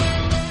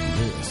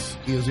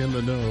is In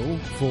the Know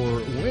for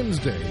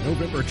Wednesday,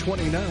 November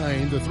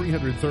 29, the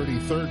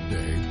 333rd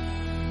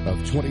day of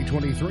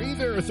 2023.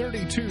 There are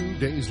 32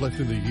 days left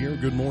in the year.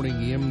 Good morning,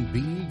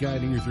 MB,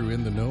 guiding you through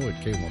In the Know at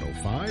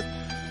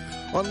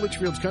K105. On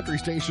Leitchfield's country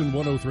station,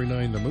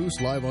 103.9 The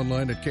Moose, live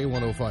online at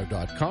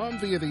K105.com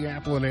via the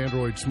Apple and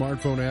Android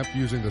smartphone app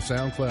using the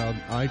SoundCloud,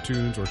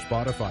 iTunes, or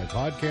Spotify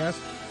podcast.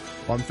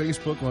 On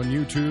Facebook, on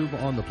YouTube,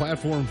 on the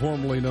platform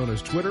formerly known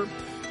as Twitter,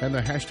 and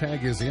the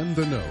hashtag is In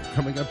the Know.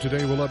 Coming up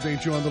today, we'll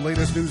update you on the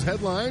latest news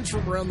headlines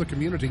from around the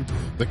community,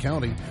 the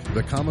county,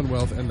 the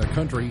Commonwealth, and the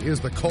country.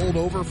 Is the cold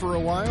over for a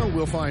while?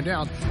 We'll find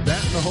out.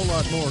 That and a whole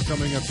lot more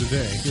coming up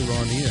today here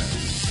on In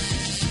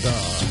the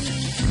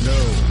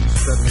Know.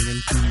 Settling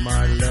into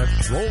my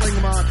left,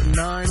 rolling Mach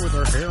 9 with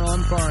her hair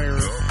on fire,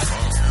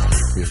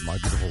 is my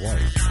beautiful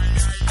wife,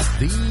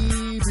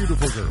 the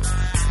beautiful girl.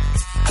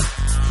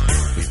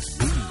 It's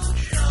Beach.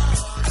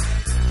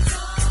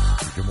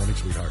 Good morning,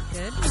 sweetheart.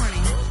 Good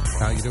morning.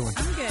 How you doing?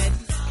 I'm good.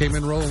 Came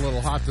in rolling a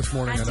little hot this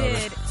morning. I did,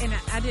 noticed. and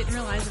I didn't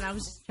realize that I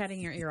was just chatting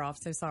your ear off,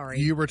 so sorry.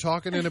 You were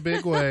talking in a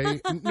big way.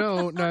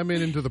 No, I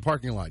mean into the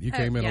parking lot. You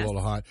came in yes. a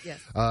little hot. Yes.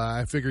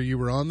 I figure you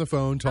were on the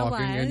phone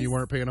talking, and you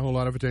weren't paying a whole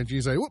lot of attention.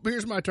 You say, whoop,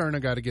 here's my turn. I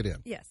got to get in.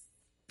 Yes.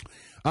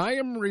 I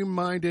am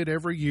reminded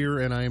every year,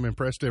 and I am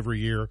impressed every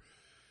year,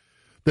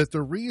 that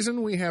the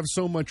reason we have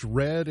so much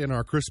red in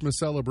our Christmas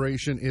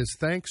celebration is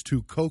thanks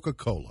to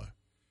Coca-Cola.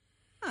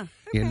 Huh,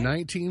 okay. In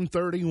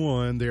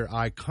 1931, their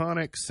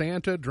iconic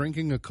Santa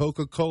drinking a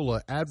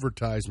Coca-Cola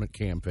advertisement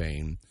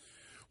campaign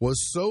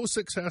was so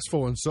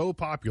successful and so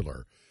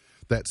popular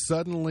that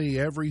suddenly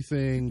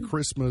everything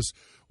Christmas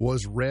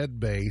was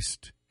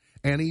red-based,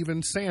 and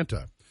even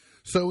Santa.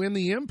 So in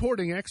the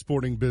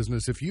importing-exporting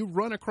business, if you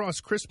run across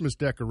Christmas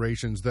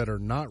decorations that are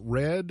not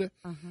red,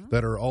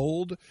 that are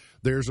old,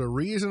 there's a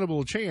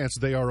reasonable chance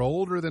they are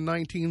older than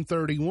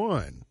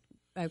 1931.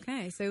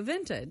 Okay, so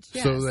vintage.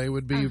 Yes. So they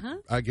would be,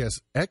 I guess,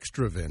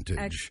 extra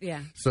vintage.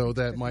 Yeah. So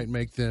that might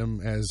make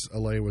them, as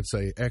Alay would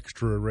say,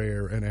 extra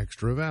rare and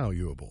extra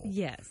valuable.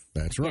 Yes.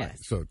 That's right.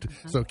 Yes.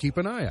 So keep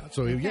an eye out.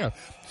 So, yeah,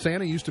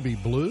 Santa used to be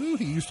blue.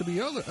 He used to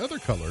be other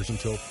colors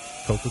until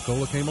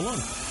Coca-Cola came along.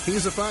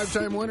 He's a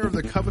 5-time winner of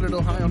the coveted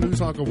Ohio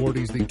Newshawk Award.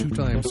 He's the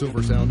 2-time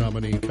Silver Sound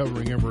nominee,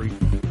 covering every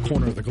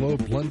corner of the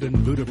globe: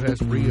 London,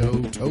 Budapest,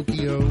 Rio,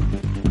 Tokyo,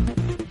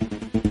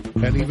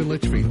 and even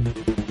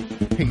Leitchfield.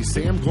 He's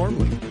Sam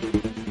Gormley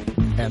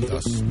and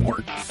the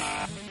Sports.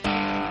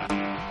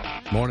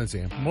 Morning,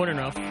 Sam. Morning,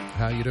 Ralph.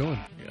 How you doing?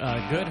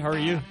 Good. How are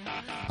you?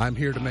 I'm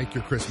here to make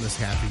your Christmas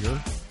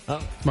happier.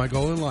 Oh. It's my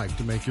goal in life,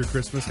 to make your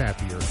Christmas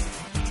happier.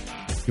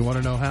 You want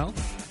to know how?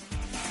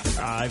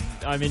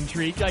 I'm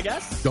intrigued, I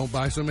guess. Don't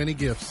buy so many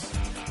gifts.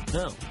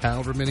 No.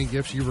 However many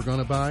gifts you were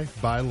going to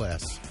buy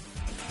less.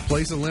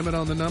 Place a limit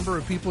on the number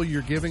of people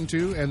you're giving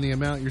to and the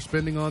amount you're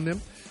spending on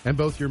them, and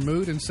both your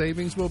mood and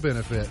savings will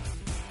benefit.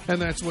 And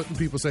that's what when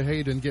people say, hey,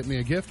 you didn't get me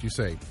a gift, you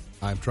say,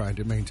 I'm trying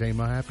to maintain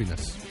my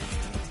happiness.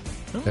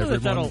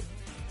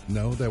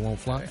 No, that won't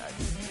fly.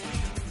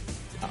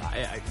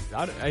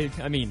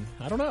 I mean,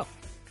 I don't know.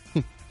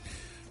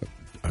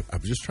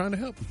 I'm just trying to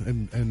help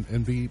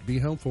and be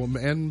helpful.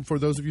 And for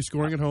those of you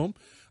scoring at home,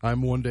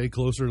 I'm one day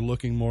closer to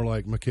looking more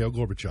like Mikhail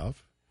Gorbachev.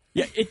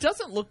 Yeah,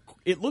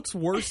 it looks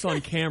worse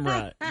on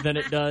camera than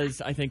it does,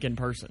 I think, in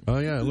person. Oh,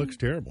 yeah, it looks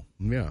terrible.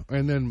 Yeah.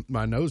 And then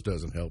my nose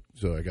doesn't help.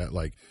 So I got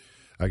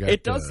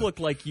it does look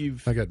like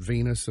you've... I got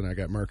Venus and I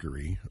got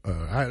Mercury.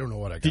 I don't know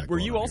what I got. Were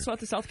you also here. at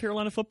the South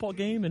Carolina football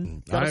game?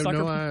 And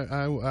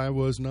I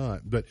was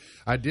not. But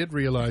I did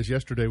realize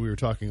yesterday we were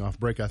talking off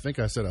break. I think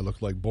I said I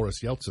looked like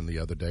Boris Yeltsin the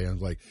other day. I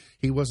was like,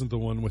 he wasn't the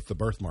one with the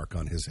birthmark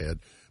on his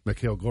head.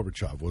 Mikhail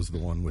Gorbachev was the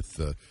one with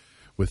the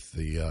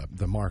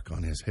mark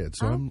on his head.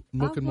 So I'm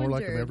looking more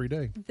like him every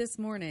day. This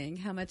morning,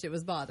 how much it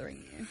was bothering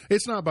you?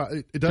 It's not.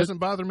 It doesn't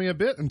bother me a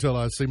bit until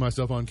I see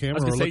myself on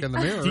camera or look in the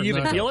mirror. Do you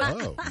even feel it?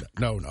 Oh,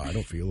 no, I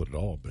don't feel it at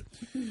all. But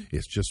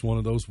it's just one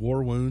of those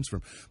war wounds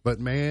from. But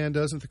man,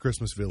 doesn't the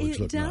Christmas village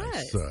look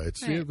nice? I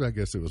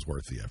guess it was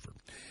worth the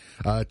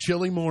effort.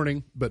 Chilly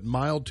morning, but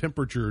mild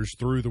temperatures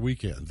through the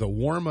weekend. The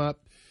warm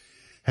up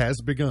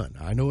has begun.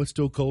 I know it's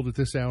still cold at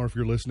this hour if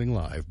you're listening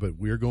live, but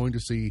we're going to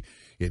see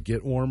it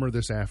get warmer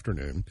this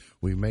afternoon.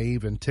 We may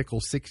even tickle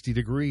 60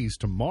 degrees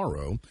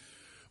tomorrow.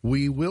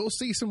 We will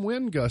see some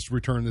wind gusts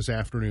return this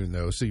afternoon,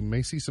 though, so you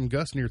may see some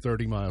gusts near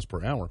 30 miles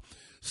per hour.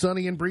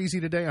 Sunny and breezy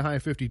today, a high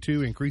of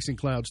 52, increasing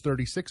clouds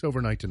 36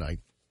 overnight tonight.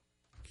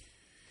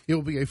 It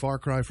will be a far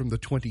cry from the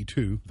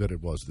 22 that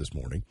it was this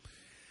morning.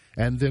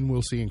 And then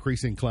we'll see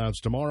increasing clouds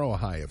tomorrow, a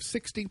high of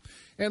 60,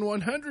 and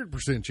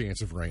 100%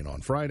 chance of rain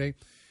on Friday.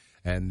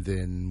 And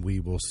then we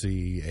will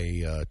see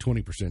a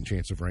 20%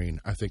 chance of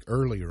rain, I think,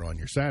 earlier on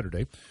your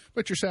Saturday.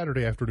 But your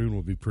Saturday afternoon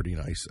will be pretty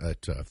nice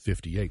at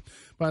 58.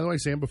 By the way,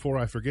 Sam, before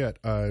I forget,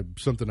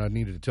 something I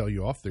needed to tell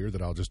you off there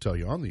that I'll just tell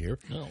you on the air.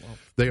 Oh, well.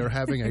 They are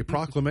having a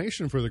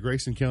proclamation for the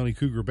Grayson County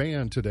Cougar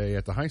Band today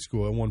at the high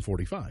school at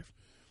 1:45.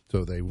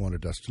 So they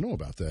wanted us to know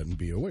about that and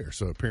be aware.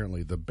 So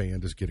apparently the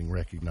band is getting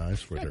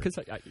recognized for their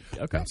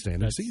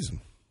outstanding season.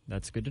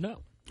 That's good to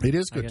know. It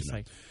is good to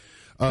know.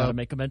 Got to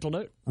make a mental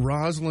note.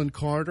 Rosalynn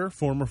Carter,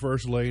 former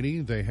First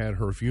Lady, they had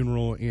her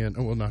funeral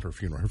not her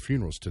funeral. Her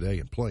funeral's today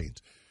in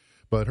Plains.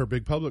 But her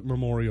big public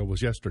memorial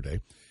was yesterday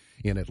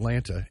in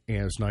Atlanta.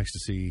 And it's nice to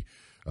see,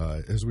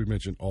 as we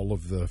mentioned, all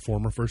of the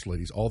former First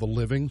Ladies, all the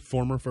living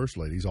former First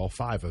Ladies, all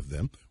 5 of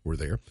them were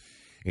there.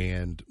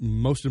 And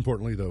most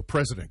importantly, though,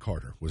 President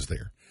Carter was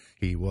there.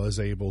 He was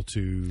able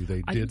to,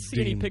 I didn't see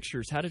any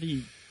pictures. How did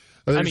he...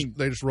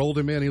 They just rolled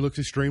him in. He looks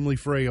extremely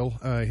frail.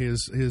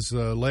 His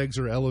legs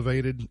are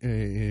elevated.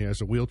 He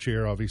has a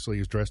wheelchair. Obviously,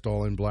 he's dressed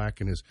all in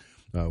black, and his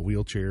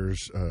wheelchairs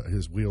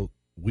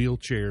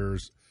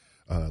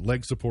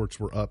leg supports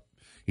were up.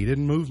 He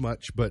didn't move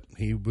much, but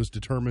he was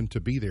determined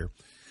to be there.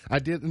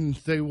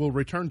 They will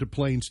return to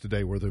Plains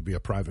today, where there'll be a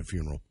private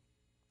funeral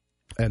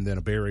and then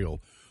a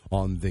burial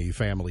on the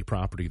family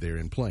property there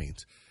in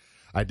Plains.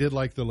 I did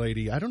like the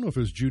lady, I don't know if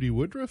it was Judy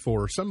Woodruff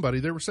or somebody.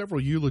 There were several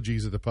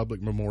eulogies at the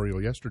public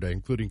memorial yesterday,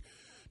 including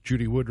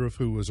Judy Woodruff,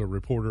 who was a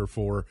reporter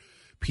for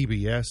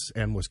PBS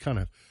and was kind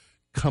of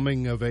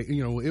coming of age.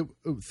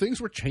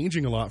 Things were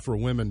changing a lot for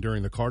women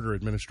during the Carter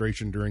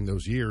administration during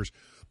those years,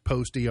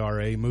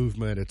 post-ERA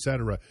movement, et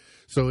cetera.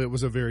 So it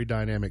was a very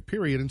dynamic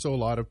period, and so a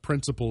lot of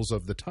principals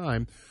of the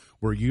time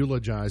were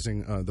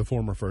eulogizing the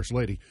former First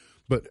Lady.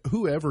 But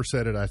whoever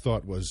said it, I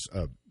thought was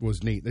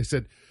neat. They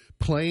said,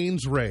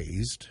 Plains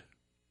raised,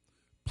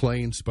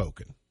 Plains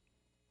spoken.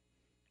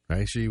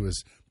 Right? She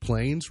was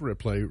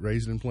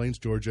raised in Plains,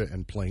 Georgia,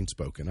 and Plains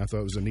spoken. I thought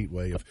it was a neat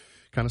way of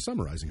kind of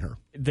summarizing her.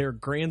 Their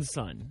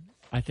grandson,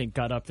 I think,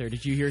 got up there.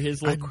 Did you hear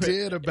his little I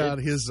did about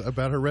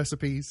her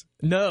recipes?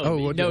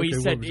 No. He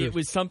said it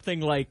was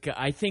something like,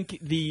 I think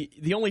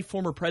the only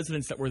former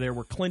presidents that were there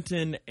were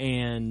Clinton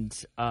and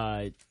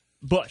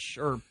Bush,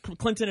 or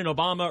Clinton and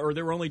Obama, or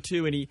there were only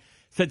 2, and he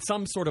said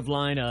some sort of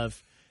line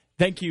of,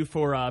 thank you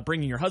for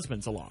bringing your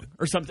husbands along,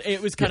 or something.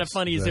 It was kind of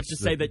funny, as if to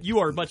say that you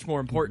are much more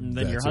important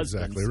than your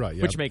husbands. Exactly right,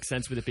 yeah. Which makes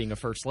sense with it being a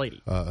first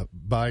lady.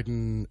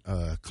 Biden,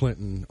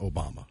 Clinton,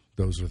 Obama.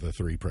 Those are the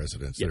 3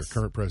 presidents. Yes.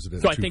 Their current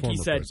president. So and 2 I think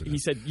he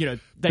said,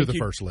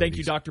 thank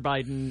you, Dr.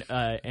 Biden,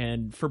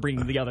 and for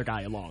bringing the other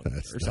guy along,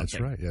 or something. That's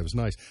right. Yeah, it was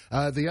nice.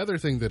 The other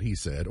thing that he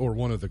said, or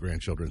one of the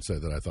grandchildren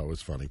said, that I thought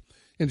was funny,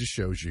 and just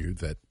shows you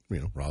that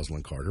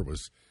Rosalynn Carter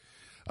was.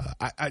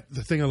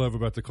 The thing I love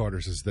about the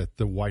Carters is that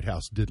the White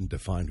House didn't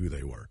define who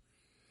they were.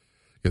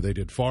 They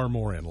did far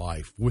more in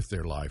life with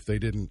their life. They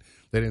didn't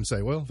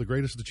say, well, the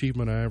greatest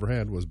achievement I ever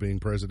had was being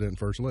president and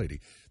first lady.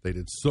 They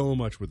did so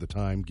much with the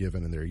time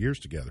given in their years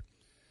together.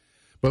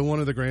 But one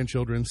of the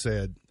grandchildren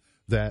said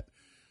that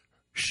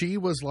she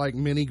was like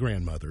many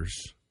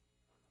grandmothers,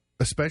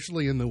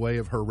 especially in the way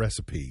of her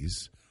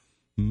recipes.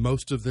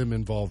 Most of them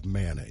involved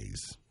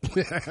mayonnaise.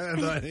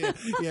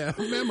 Yeah,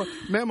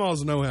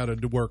 mamas know how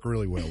to work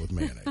really well with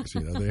mayonnaise.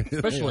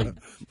 Especially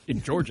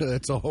in Georgia.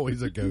 That's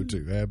always a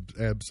go-to.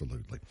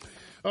 Absolutely.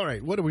 All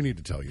right, what do we need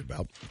to tell you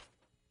about?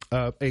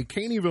 A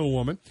Caneyville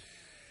woman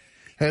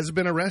has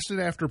been arrested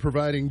after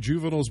providing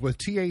juveniles with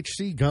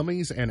THC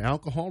gummies and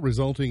alcohol,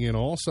 resulting in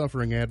all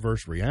suffering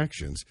adverse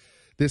reactions.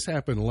 This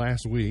happened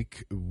last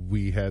week.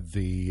 We had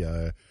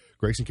the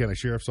Grayson County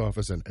Sheriff's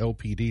Office and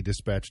LPD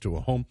dispatched to a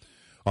home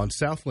on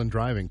Southland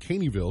Drive in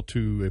Caneyville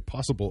to a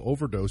possible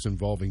overdose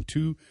involving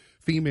 2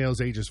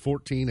 females ages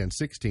 14 and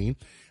 16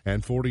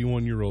 and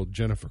 41-year-old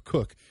Jennifer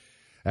Cook.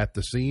 At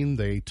the scene,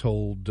 they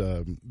told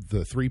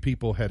the 3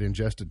 people had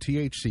ingested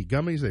THC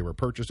gummies. They were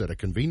purchased at a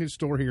convenience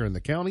store here in the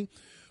county.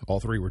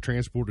 All 3 were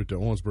transported to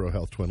Owensboro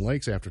Health Twin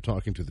Lakes. After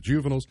talking to the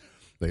juveniles,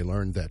 they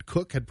learned that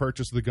Cook had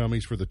purchased the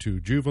gummies for the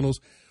 2 juveniles,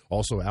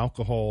 also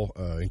alcohol,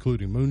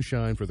 including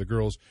moonshine for the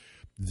girls.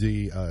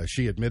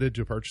 She admitted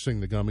to purchasing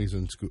the gummies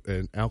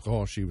and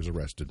alcohol. She was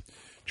arrested,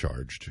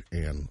 charged,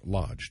 and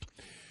lodged.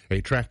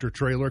 A tractor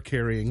trailer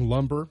carrying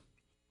lumber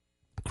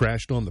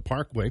crashed on the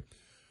parkway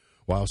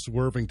while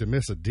swerving to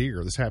miss a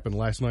deer. This happened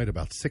last night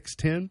about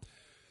 6:10.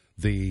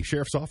 The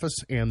Sheriff's Office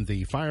and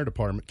the Fire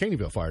Department,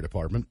 Caneyville Fire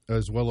Department,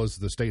 as well as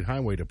the State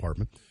Highway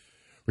Department,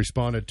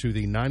 responded to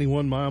the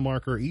 91-mile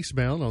marker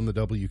eastbound on the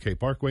WK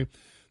Parkway.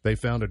 They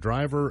found a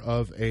driver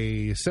of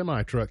a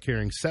semi-truck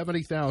carrying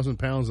 70,000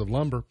 pounds of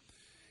lumber.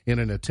 In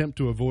an attempt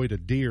to avoid a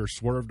deer,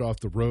 swerved off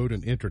the road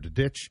and entered a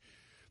ditch.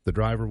 The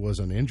driver was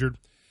uninjured.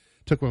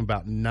 Took them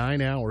about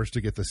 9 hours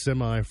to get the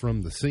semi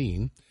from the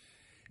scene,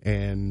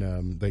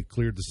 and they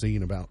cleared the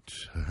scene about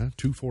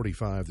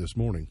 2:45 this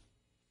morning.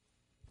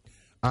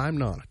 I'm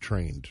not a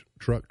trained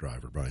truck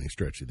driver by any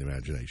stretch of the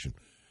imagination,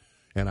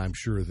 and I'm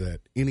sure that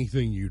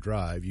anything you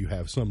drive, you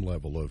have some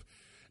level of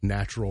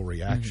natural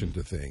reaction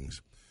to things.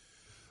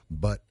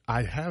 But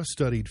I have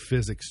studied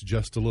physics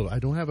just a little. I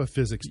don't have a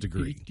physics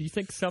degree. Do you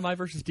think semi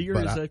versus deer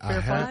is a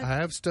fair fight? I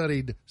have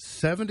studied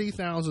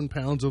 70,000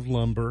 pounds of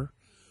lumber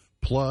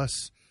plus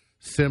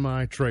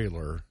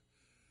semi-trailer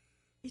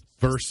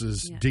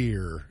versus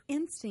deer.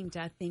 Instinct,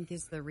 I think,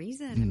 is the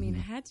reason. I mean,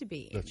 it had to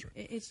be. That's right.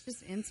 It's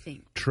just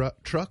instinct.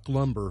 Truck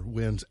lumber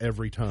wins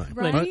every time.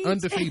 Right?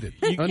 Undefeated.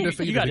 You got to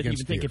against even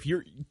think deer. if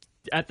you're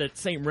at that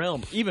same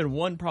realm, even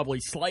one probably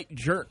slight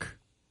jerk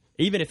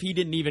Even if he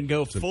didn't even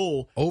go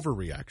full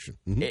overreaction,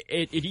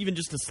 it even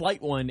just a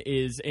slight one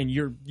is, and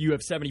you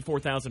have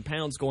 74,000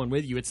 pounds going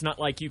with you. It's not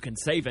like you can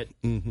save it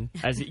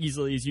as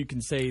easily as you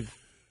can save.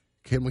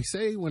 Can we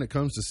say when it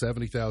comes to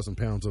 70,000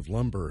 pounds of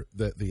lumber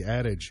that the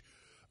adage,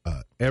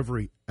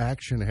 every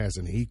action has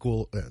an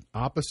equal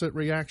opposite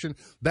reaction?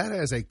 That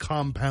has a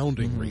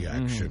compounding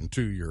reaction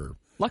to your.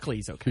 Luckily,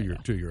 he's okay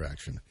to your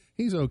action.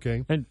 He's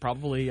okay. And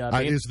probably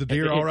is the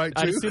deer all right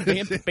too? I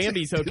assume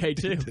Bambi's okay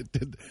too.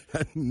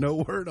 No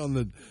word on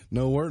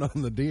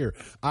the deer.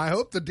 I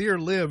hope the deer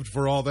lived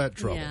for all that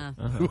trouble. Yeah.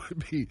 It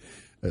would be,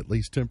 at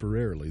least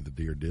temporarily, the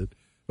deer did.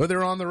 But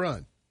they're on the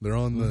run. They're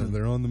on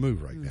the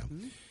move right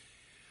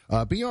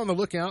now. Be on the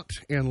lookout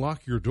and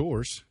lock your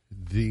doors.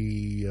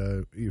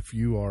 If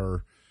you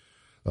are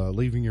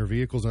leaving your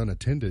vehicles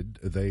unattended,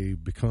 they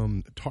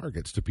become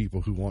targets to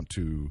people who want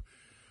to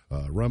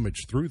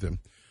rummage through them.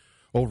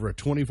 Over a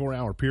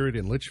 24-hour period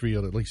in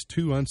Leitchfield, at least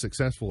 2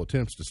 unsuccessful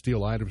attempts to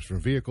steal items from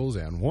vehicles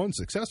and 1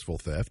 successful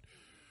theft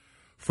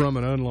from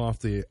an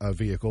unlocked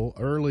vehicle.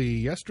 Early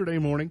yesterday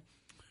morning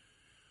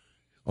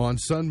on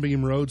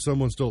Sunbeam Road,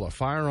 someone stole a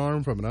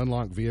firearm from an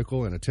unlocked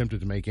vehicle and attempted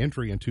to make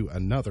entry into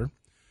another.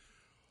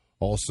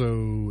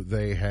 Also,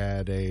 they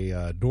had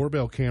a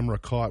doorbell camera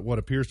caught what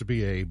appears to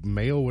be a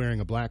male wearing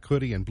a black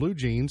hoodie and blue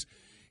jeans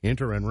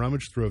enter and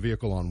rummage through a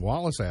vehicle on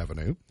Wallace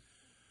Avenue.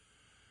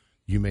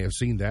 You may have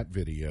seen that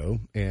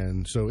video.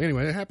 And so,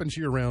 anyway, it happens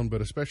year-round,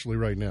 but especially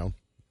right now,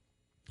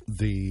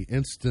 the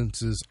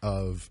incidence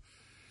of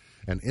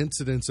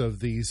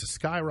these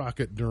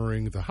skyrocket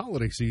during the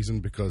holiday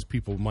season because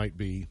people might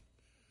be,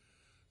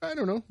 I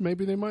don't know,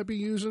 maybe they might be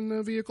using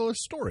the vehicle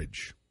as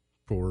storage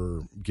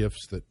for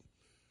gifts that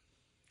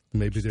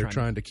maybe they're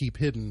trying to keep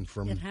hidden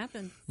from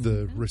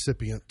the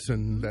recipient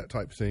and that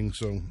type of thing,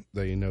 so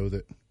they know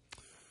that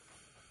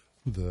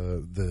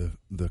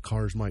the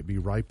cars might be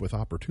ripe with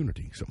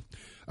opportunity.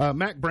 So,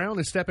 Mac Brown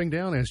is stepping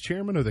down as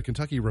chairman of the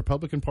Kentucky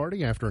Republican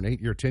Party after an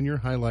 8-year tenure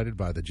highlighted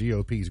by the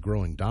GOP's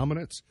growing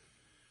dominance,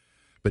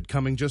 but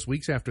coming just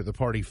weeks after the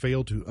party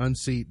failed to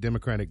unseat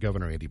Democratic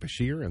Governor Andy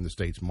Beshear in the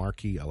state's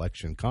marquee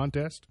election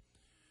contest.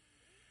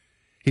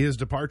 His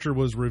departure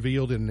was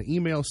revealed in an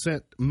email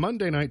sent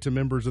Monday night to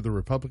members of the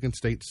Republican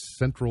State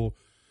Central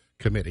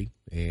Committee,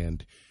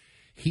 and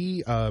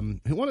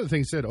one of the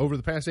things he said, over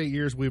the past 8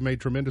 years, we've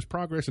made tremendous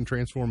progress in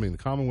transforming the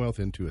Commonwealth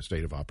into a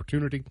state of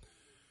opportunity,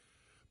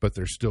 but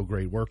there's still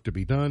great work to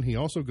be done. He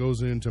also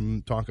goes in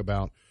to talk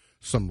about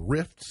some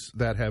rifts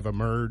that have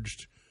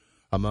emerged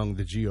among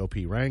the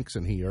GOP ranks,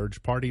 and he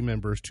urged party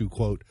members to,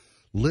 quote,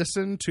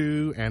 listen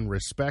to and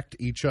respect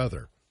each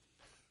other.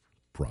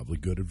 Probably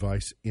good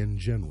advice in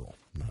general,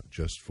 not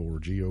just for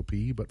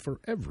GOP, but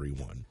for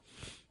everyone.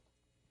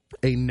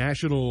 A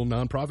national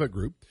nonprofit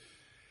group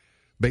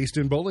based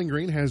in Bowling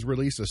Green has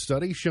released a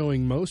study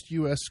showing most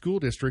U.S. school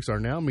districts are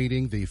now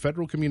meeting the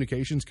Federal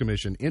Communications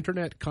Commission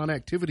Internet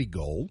connectivity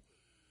goal,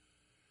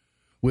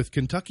 with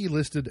Kentucky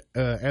listed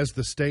as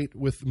the state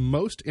with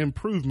most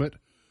improvement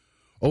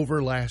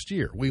over last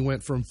year. We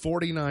went from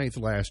 49th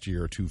last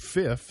year to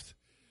 5th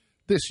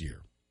this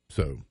year.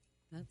 So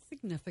that's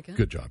significant.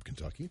 Good job,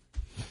 Kentucky.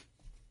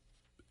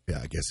 Yeah,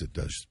 I guess it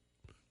does.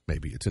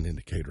 Maybe it's an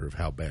indicator of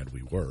how bad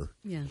we were.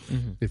 Yeah.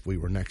 If we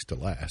were next to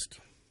last.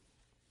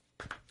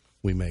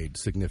 We made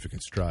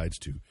significant strides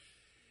to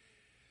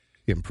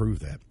improve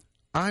that.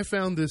 I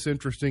found this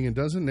interesting and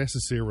doesn't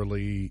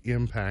necessarily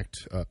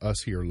impact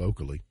us here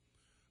locally,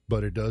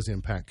 but it does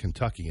impact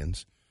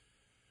Kentuckians.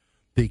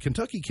 The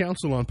Kentucky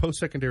Council on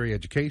Post-Secondary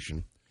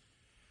Education,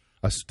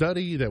 a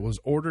study that was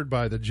ordered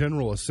by the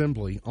General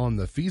Assembly on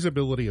the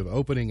feasibility of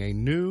opening a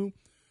new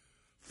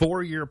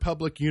 4-year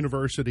public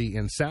university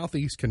in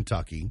southeast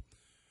Kentucky,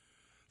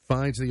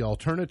 finds the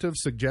alternative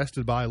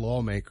suggested by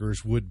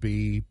lawmakers would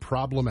be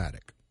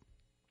problematic.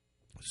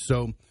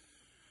 So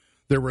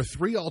there were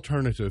 3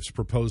 alternatives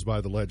proposed by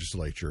the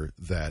legislature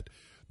that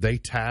they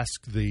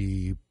tasked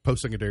the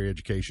Post-Secondary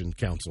Education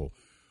Council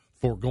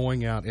for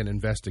going out and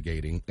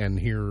investigating, and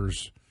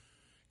here's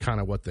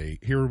kind of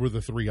here were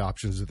the 3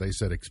 options that they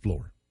said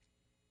explore.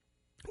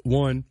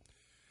 1,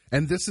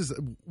 and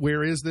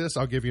where is this?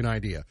 I'll give you an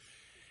idea.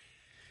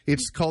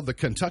 It's called the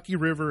Kentucky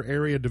River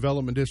Area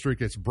Development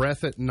District. It's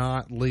Breathitt,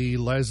 Knott, Lee,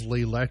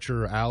 Leslie,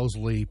 Letcher,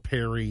 Owsley,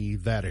 Perry,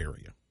 that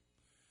area.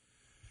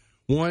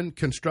 1,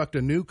 construct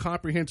a new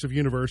comprehensive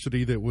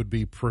university that would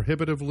be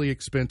prohibitively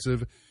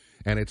expensive,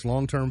 and its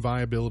long-term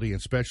viability,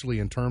 especially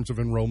in terms of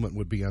enrollment,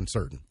 would be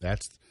uncertain.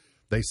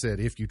 They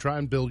said if you try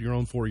and build your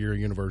own 4-year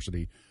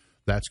university,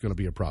 that's going to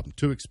be a problem.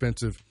 Too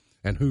expensive,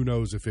 and who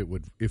knows if it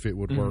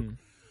would work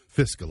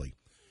fiscally.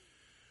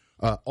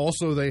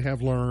 Also, they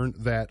have learned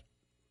that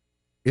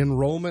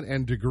enrollment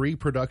and degree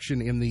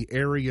production in the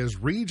area's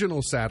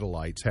regional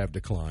satellites have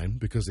declined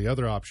because the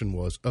other option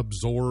was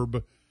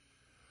absorb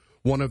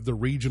one of the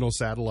regional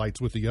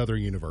satellites with the other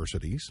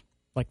universities.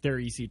 Like their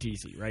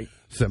ECTC, right?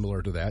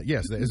 Similar to that.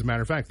 Yes, as a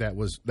matter of fact, that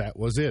was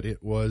it.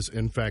 It was,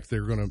 in fact,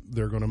 they're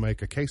gonna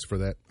make a case for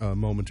that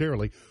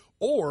momentarily.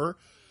 Or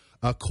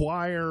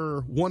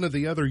acquire one of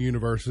the other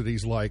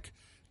universities like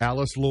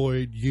Alice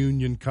Lloyd,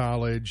 Union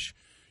College,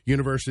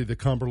 University of the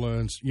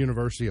Cumberlands,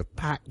 University of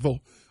Pikeville,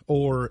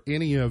 or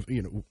any of,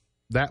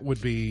 that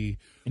would be.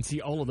 And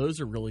see, all of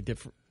those are really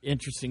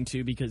interesting,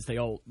 too, because they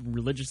all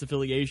religious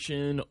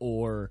affiliation,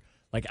 or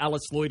like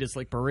Alice Lloyd is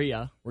like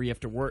Berea, where you have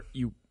to work,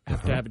 you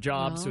have to have a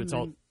job, so it's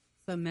all.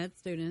 So med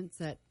students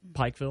at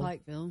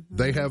Pikeville.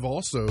 They have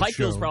also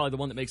Pikeville's probably the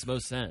one that makes the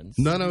most sense.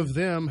 None of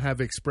them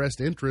have expressed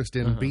interest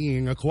in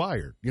being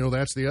acquired.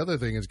 That's the other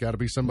thing. It's got to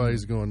be somebody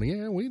who's going,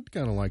 yeah, we'd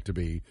kind of like to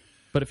be.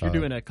 But if you're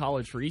doing a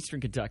college for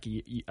Eastern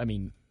Kentucky,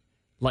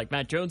 like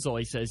Matt Jones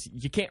always says,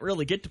 you can't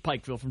really get to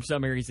Pikeville from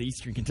some areas of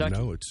Eastern Kentucky.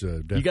 No, it's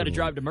definitely. You got to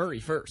drive to Murray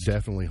first.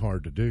 Definitely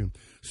hard to do.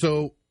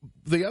 So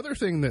the other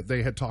thing that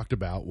they had talked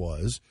about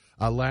was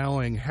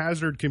allowing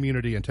Hazard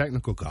Community and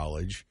Technical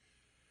College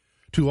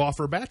to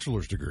offer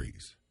bachelor's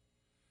degrees.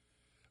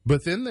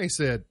 But then they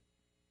said,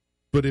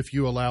 but if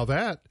you allow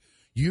that,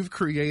 you've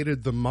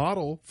created the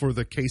model for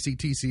the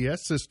KCTCS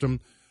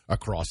system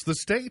across the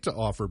state to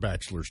offer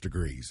bachelor's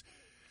degrees.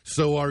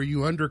 So are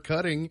you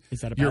undercutting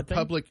your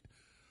public,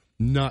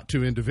 not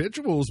to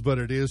individuals, but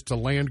it is to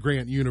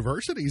land-grant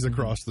universities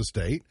across the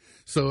state.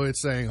 So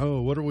it's saying,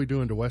 oh, what are we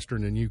doing to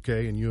Western and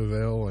UK and U of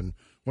L, and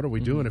what are we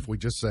doing if we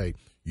just say,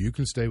 you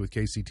can stay with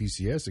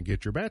KCTCS and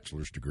get your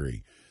bachelor's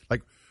degree?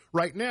 Like,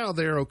 right now,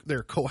 they're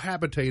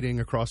cohabitating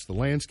across the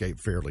landscape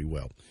fairly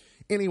well.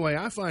 Anyway,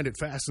 I find it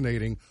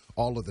fascinating,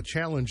 all of the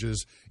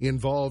challenges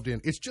involved in.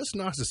 It's just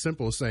not as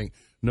simple as saying,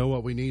 know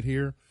what we need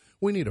here?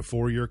 We need a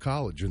 4-year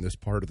college in this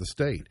part of the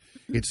state.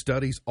 It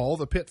studies all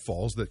the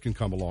pitfalls that can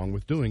come along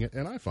with doing it,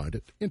 and I find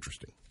it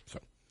interesting. So,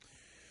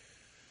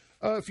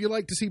 if you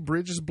like to see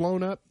bridges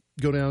blown up,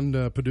 go down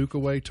Paducah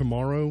Way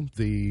tomorrow.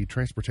 The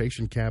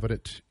Transportation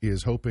Cabinet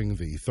is hoping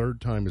the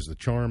third time is the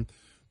charm.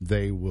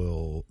 They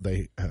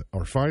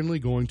are finally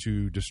going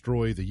to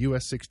destroy the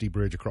US 60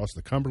 bridge across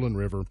the Cumberland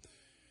River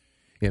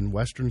in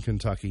western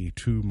Kentucky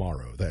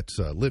tomorrow. That's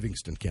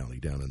Livingston County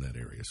down in that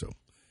area. So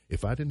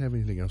if I didn't have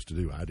anything else to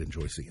do, I'd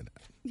enjoy seeing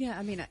that.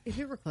 Yeah, if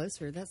it were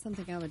closer, that's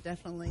something I would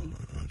definitely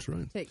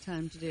take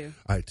time to do.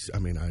 I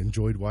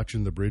enjoyed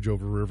watching the bridge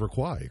over River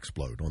Kwai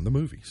explode on the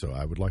movie, so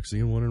I would like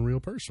seeing one in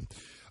real person.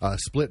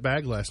 Split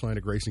bag last night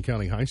at Grayson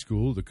County High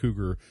School.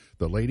 The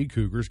Lady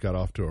Cougars got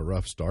off to a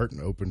rough start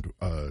and opened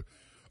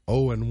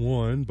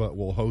 0-1, but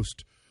will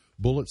host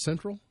Bullitt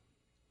Central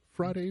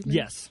Friday evening.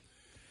 Yes.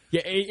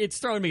 Yeah, it's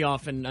throwing me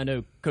off, and I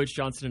know Coach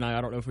Johnson and I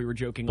don't know if we were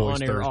joking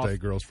Boys on air. Thursday, off.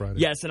 Girls Friday.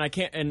 Yes, and I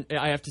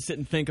have to sit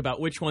and think about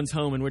which one's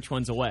home and which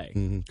one's away.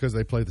 Because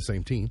they play the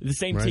same team. The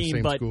same right? team,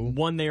 same but school.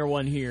 One there,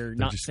 one here,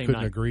 not the same night.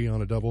 Couldn't agree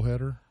on a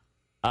doubleheader?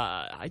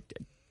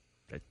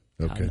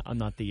 Okay. I'm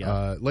not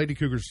the... Lady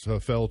Cougars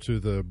fell to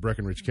the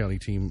Breckinridge County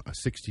team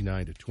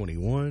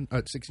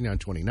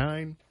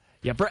 69-29.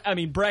 Yeah,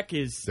 Breck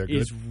is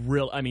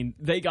real.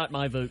 They got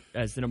my vote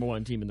as the number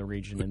one team in the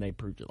region, and they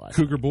proved it last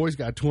Cougar night. boys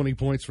got 20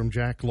 points from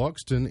Jack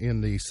Luxton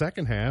in the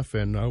second half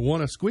and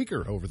won a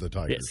squeaker over the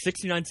Tigers. Yeah,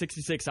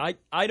 69-66.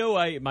 I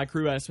know my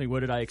crew asked me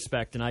what did I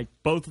expect, and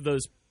both of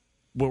those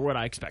were what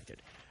I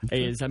expected.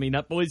 Okay.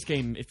 That boys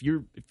game, if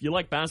you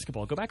like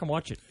basketball, go back and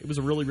watch it. It was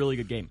a really, really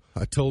good game.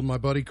 I told my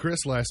buddy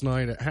Chris last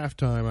night at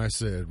halftime, I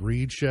said,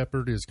 Reed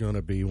Shepherd is going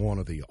to be one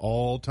of the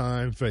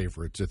all-time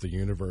favorites at the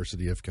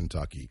University of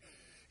Kentucky.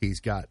 He's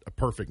got a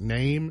perfect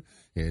name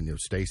in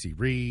Stacy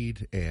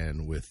Reed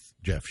and with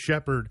Jeff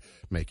Shepard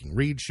making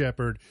Reed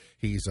Shepherd.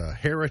 He's a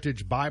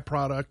heritage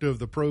byproduct of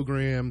the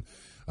program.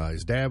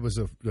 His dad was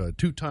a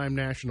two-time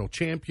national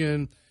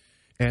champion,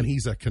 and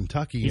he's a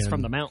Kentuckian. He's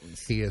from the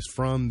mountains. He is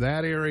from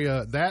that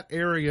area, that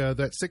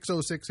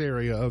 606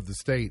 area of the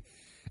state.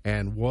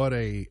 And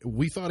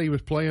we thought he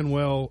was playing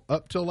well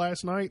up till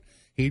last night.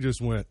 He just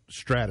went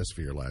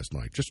stratosphere last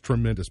night. Just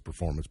tremendous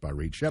performance by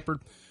Reed Shepherd.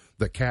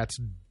 The Cats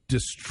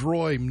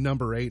destroy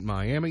number 8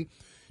 Miami,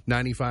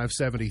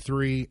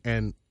 95-73,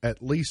 and at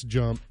least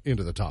jump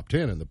into the top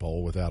 10 in the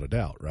poll without a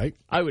doubt, right?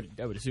 I would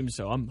assume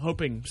so. I'm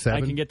hoping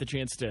I can get the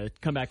chance to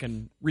come back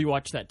and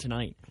rewatch that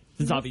tonight,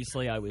 since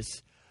obviously I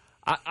was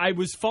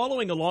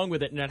following along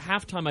with it, and at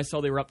halftime I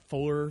saw they were up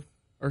 4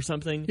 or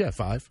something. Yeah,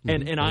 5.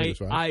 And I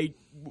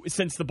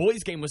since the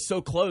boys' game was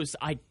so close,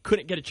 I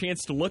couldn't get a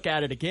chance to look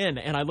at it again,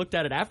 and I looked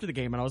at it after the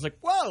game, and I was like,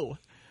 whoa!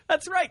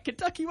 That's right.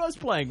 Kentucky was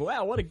playing.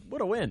 Wow, what a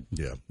win.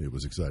 Yeah, it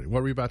was exciting.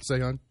 What were you about to say,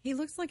 hon? He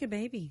looks like a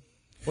baby.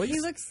 Well, he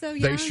looks so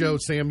young. They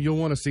showed, Sam, you'll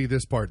want to see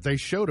this part. They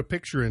showed a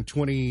picture in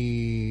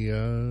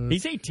 20...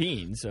 He's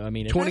 18, so I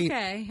mean...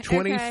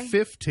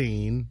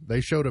 2015,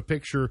 they showed a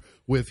picture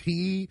with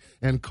he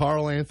and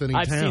Carl Anthony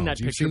Towns. I've seen that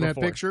picture You've seen before.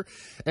 That picture?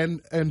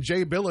 And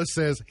Jay Billis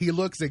says he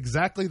looks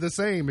exactly the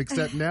same,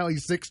 except now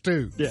he's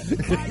 6'2". Yeah.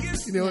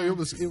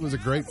 It was a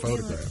great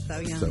photograph. So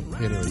young. So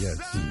anyway, yes,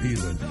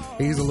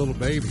 he's a little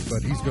baby,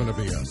 but he's going to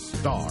be a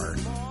star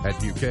at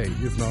UK,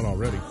 if not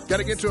already. Got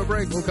to get to a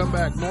break. We'll come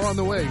back. More on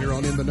the way here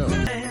on In the Know.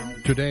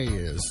 Today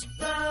is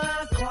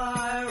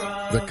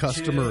the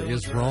customer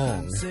is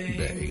wrong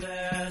day.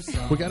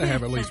 We got to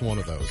have at least one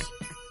of those.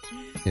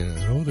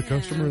 The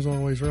customer is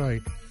always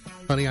right.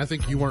 Honey, I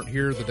think you weren't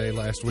here the day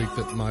last week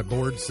that my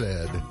board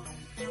said,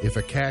 if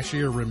a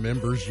cashier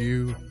remembers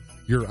you,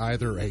 you're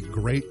either a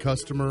great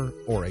customer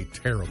or a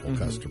terrible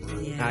customer.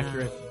 Yeah.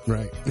 Accurate.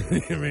 Right.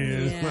 I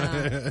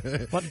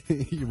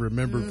mean, you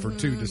remember for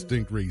two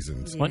distinct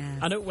reasons. Yeah.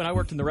 I know when I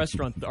worked in the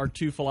restaurant, our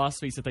two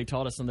philosophies that they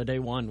taught us on the day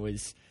one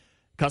was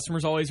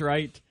customer's always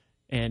right,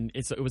 and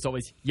it was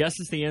always, yes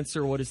is the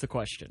answer, what is the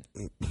question?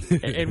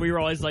 And we were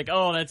always like,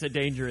 oh, that's a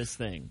dangerous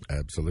thing.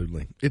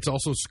 Absolutely. It's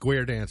also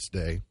Square Dance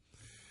Day.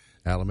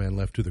 Alaman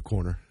left to the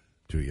corner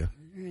to you.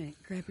 All right,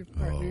 grab your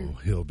partner. Oh,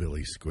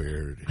 hillbilly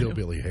squared,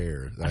 hillbilly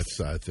hair.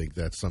 I think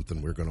that's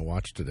something we're going to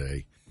watch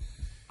today.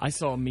 I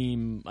saw a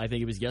meme, I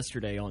think it was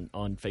yesterday on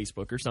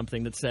Facebook or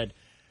something, that said,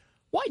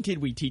 why did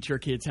we teach our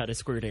kids how to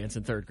square dance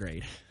in third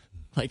grade?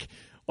 Like,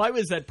 why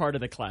was that part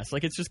of the class?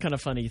 Like, it's just kind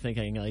of funny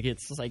thinking, like,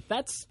 it's like,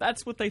 that's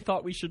what they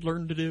thought we should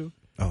learn to do.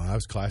 Oh, I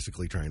was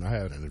classically trained. I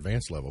had an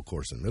advanced level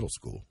course in middle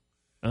school.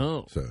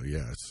 Oh. So,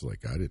 yeah, it's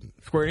like I didn't.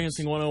 Square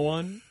dancing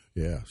 101?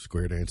 Yeah,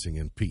 square dancing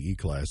in PE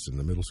class in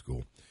the middle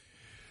school.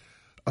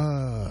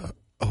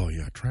 Oh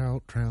yeah,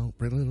 trout,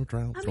 pretty little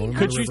trout. I mean,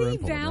 could you see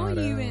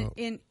value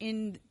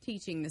in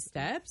teaching the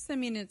steps? I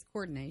mean, it's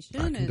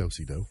coordination. I can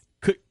do-si-do.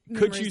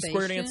 Could you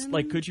square dance?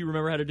 Like, could you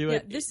remember how to do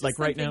it? This like is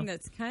right now? something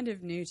that's kind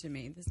of new to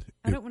me.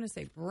 I don't want to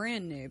say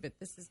brand new, but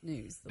this is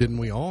news. Didn't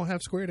we all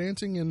have square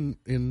dancing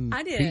in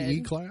I did.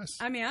 PE class?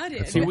 I mean, I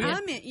did. See,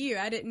 I meant you.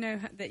 I didn't know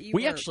that you.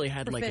 We were actually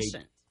had proficient.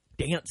 like a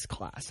dance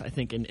class, I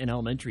think, in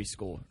elementary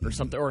school or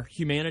something, or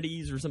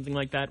humanities or something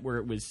like that, where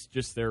it was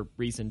just their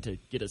reason to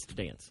get us to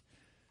dance.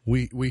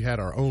 We had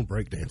our own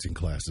breakdancing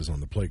classes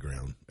on the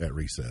playground at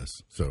recess,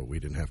 so we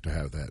didn't have to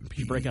have that in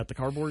PE. You break out the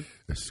cardboard?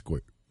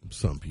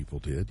 Some people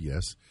did,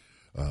 yes.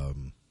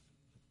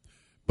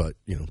 But,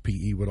 you know,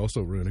 PE would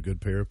also ruin a good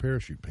pair of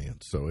parachute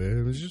pants, so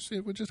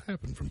it would just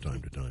happen from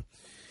time to time.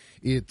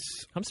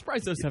 I'm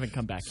surprised those haven't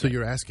come back. So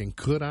you're asking,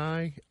 could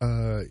I?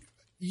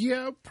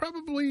 Yeah,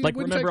 probably. Like,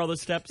 remember all the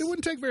steps? It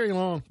wouldn't take very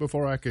long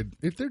before I could.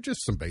 If they're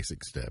just some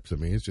basic steps. I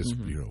mean, it's just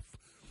you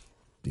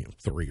know,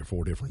 3 or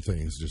 4 different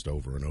things just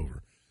over and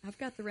over. I've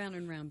got the round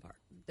and round part.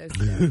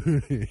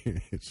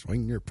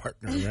 Swing your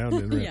partner around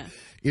and around. Yeah.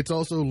 It's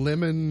also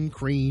lemon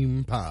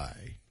cream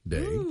pie day.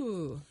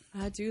 Ooh,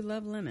 I do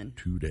love lemon.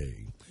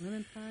 Today.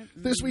 Lemon pie.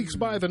 This week's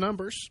By the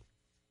Numbers.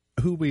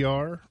 Who we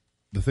are,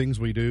 the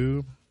things we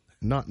do,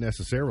 not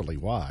necessarily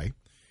why.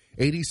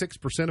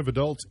 86% of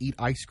adults eat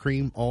ice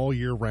cream all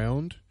year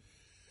round.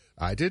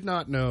 I did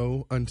not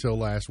know until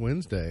last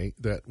Wednesday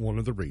that one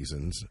of the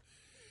reasons,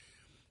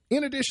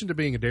 in addition to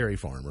being a dairy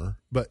farmer,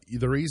 but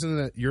the reason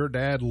that your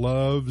dad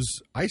loves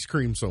ice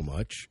cream so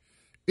much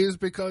is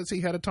because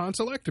he had a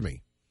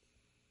tonsillectomy.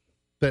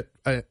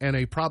 And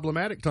a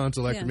problematic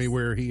tonsillectomy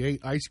where he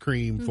ate ice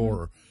cream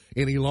for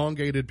an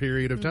elongated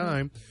period of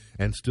time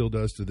and still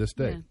does to this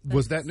day. Yeah,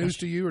 was that news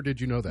to you, or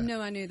did you know that? No,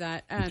 I knew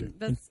that.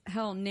 That's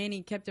how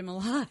Nanny kept him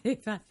alive,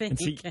 I think.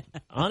 See,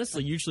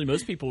 honestly, usually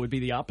most people would be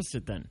the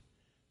opposite then.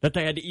 That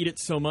they had to eat it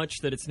so much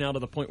that it's now to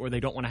the point where they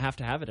don't want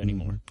to have it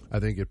anymore. I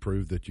think it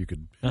proved that you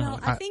could... Well,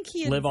 I think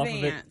he live advanced.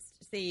 off of it.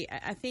 See,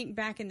 I think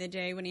back in the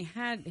day when he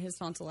had his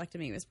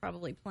tonsillectomy, it was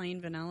probably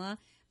plain vanilla.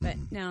 But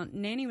now,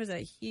 Nanny was a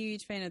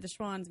huge fan of the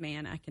Schwann's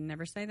man. I can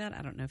never say that.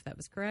 I don't know if that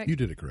was correct. You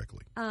did it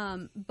correctly.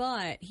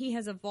 But he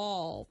has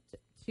evolved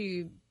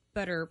to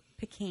butter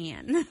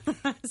pecan.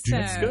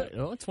 That's good.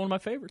 Oh, it's one of my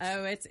favorites.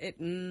 Oh,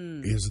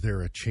 Is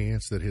there a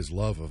chance that his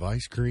love of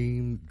ice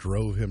cream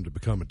drove him to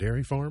become a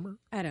dairy farmer?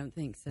 I don't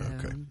think so.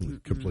 Okay.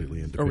 Completely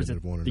independent or was it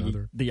of one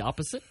another. The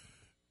opposite?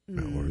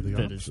 No, or the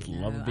that opposite. Is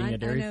love of being a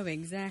dairy I know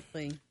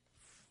exactly.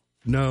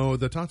 No,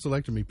 the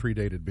tonsillectomy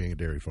predated being a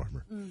dairy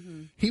farmer.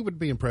 He would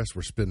be impressed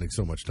we're spending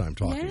so much time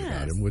talking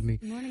about him,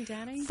 wouldn't he? Morning,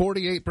 Daddy.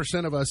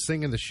 48% of us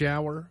sing in the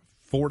shower.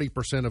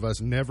 40% of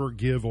us never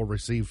give or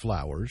receive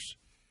flowers.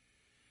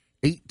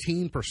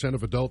 18%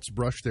 of adults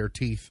brush their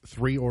teeth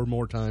 3 or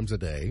more times a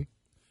day.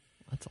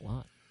 That's a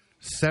lot.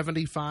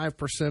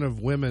 75% of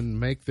women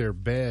make their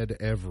bed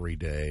every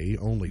day.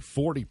 Only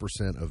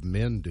 40% of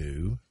men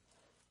do.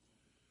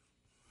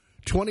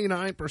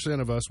 29%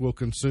 of us will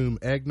consume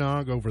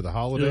eggnog over the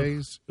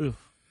holidays.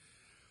 Oof.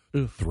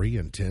 3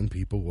 in 10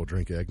 people will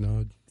drink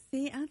eggnog.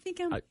 See, I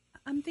think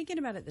I'm thinking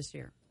about it this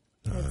year.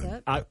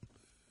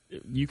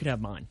 You could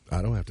have mine.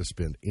 I don't have to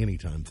spend any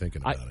time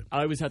thinking about it.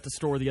 I was at the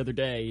store the other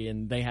day,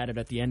 and they had it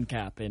at the end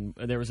cap, and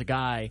there was a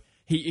guy.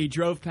 He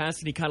drove past,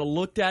 and he kind of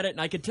looked at it, and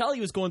I could tell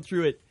he was going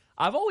through it.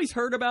 I've always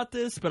heard about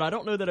this, but I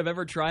don't know that I've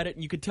ever tried it.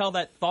 And you could tell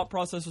that thought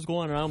process was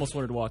going, and I almost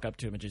wanted to walk up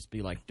to him and just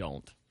be like,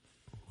 don't.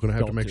 We're going to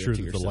have to make sure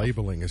that the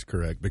labeling is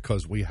correct,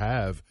 because we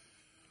have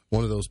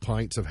one of those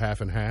pints of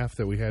half and half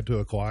that we had to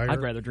acquire.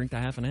 I'd rather drink the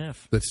half and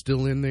half. That's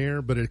still in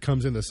there, but it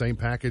comes in the same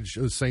package,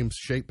 the same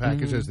shape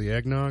package as the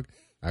eggnog.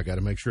 I got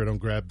to make sure I don't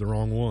grab the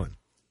wrong one.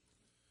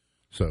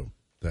 So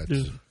that's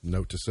a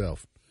note to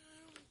self.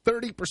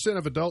 30%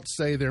 of adults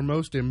say their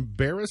most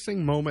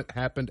embarrassing moment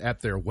happened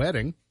at their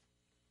wedding.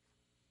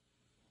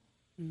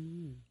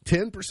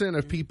 10%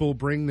 of people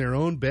bring their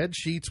own bed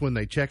sheets when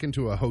they check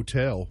into a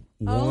hotel.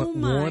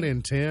 One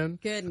in 10?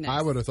 Goodness.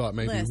 I would have thought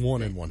maybe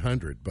 1 in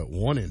 100, but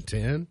 1 in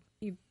 10?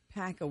 You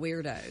pack of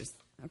weirdos.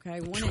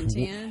 Okay, 1 in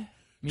 10.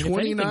 I mean,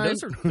 29.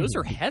 Those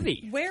are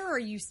heavy. Where are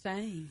you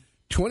staying?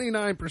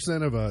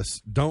 29% of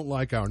us don't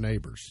like our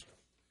neighbors.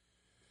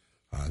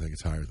 I think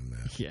it's higher than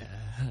that. Yeah.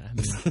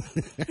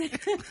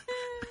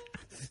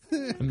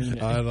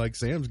 I like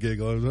Sam's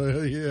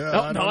giggle. Yeah.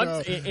 Oh,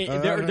 no,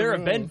 there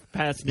have been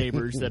past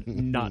neighbors that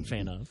I'm not a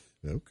fan of.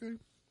 Okay. Is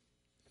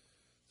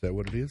that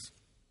what it is?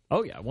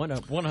 Oh, yeah,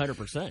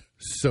 100%.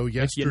 So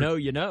yesterday,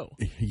 you know.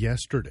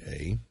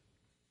 Yesterday,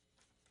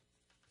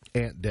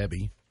 Aunt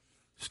Debbie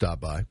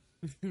stopped by,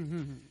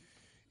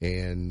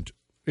 and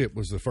it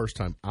was the first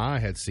time I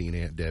had seen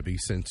Aunt Debbie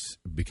since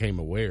became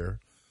aware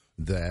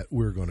that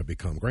we're going to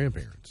become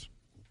grandparents.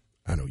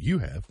 I know you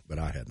have, but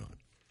I had not.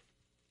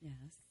 Yes.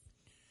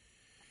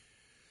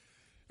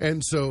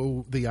 And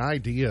so the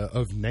idea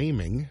of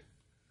naming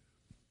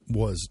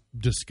was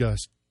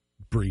discussed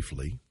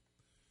briefly,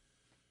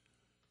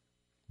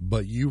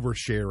 but you were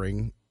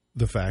sharing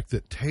the fact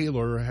that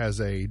Taylor has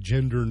a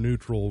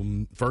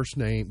gender-neutral first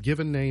name,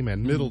 given name,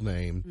 and middle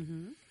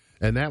name,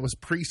 and that was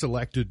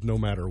pre-selected no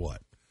matter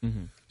what.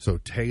 Mm-hmm. So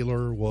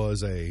Taylor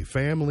was a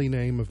family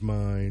name of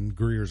mine.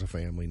 Greer's a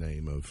family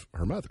name of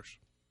her mother's.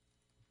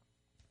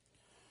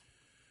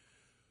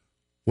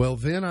 Well,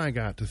 then I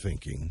got to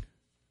thinking,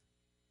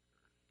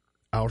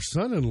 our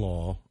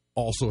son-in-law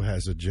also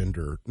has a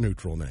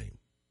gender-neutral name.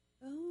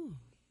 Oh.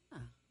 Huh.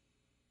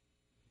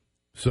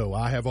 So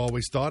I have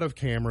always thought of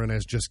Cameron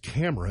as just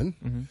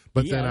Cameron,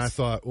 but then I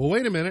thought, well,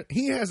 wait a minute,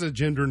 he has a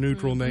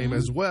gender-neutral name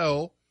as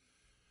well.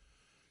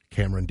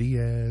 Cameron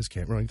Diaz,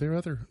 Cameron, there are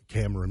other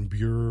Cameron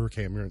Bure,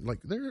 Cameron,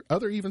 like there are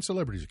other even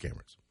celebrities of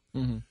Camerons.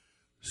 Mm-hmm.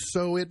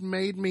 So it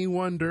made me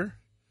wonder,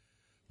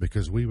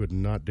 because we would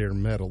not dare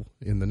meddle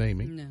in the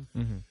naming. No.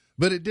 Mm-hmm.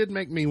 But it did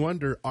make me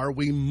wonder, are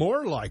we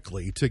more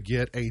likely to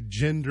get a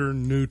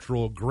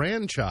gender-neutral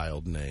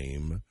grandchild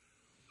name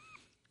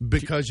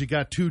because you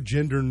got two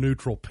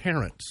gender-neutral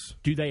parents?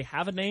 Do they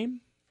have a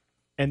name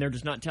and they're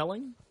just not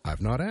telling? I've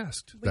not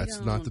asked. That's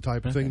not the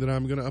type of thing that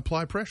I'm going to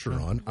apply pressure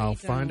on. I'll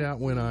find out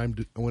when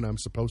I'm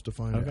supposed to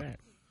find out.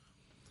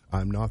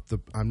 I'm not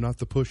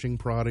the pushing,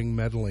 prodding,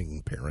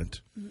 meddling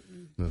parent.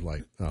 It's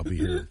like, I'll be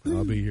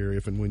here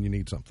if and when you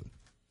need something.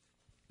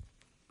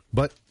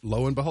 But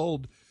lo and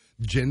behold,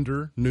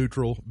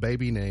 gender-neutral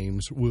baby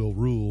names will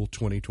rule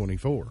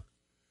 2024.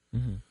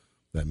 Mm-hmm.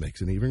 That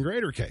makes an even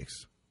greater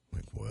case.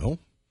 Like, well,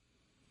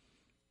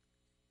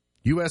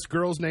 U.S.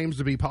 girls' names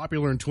to be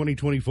popular in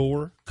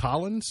 2024,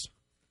 Collins,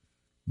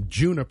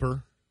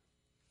 Juniper.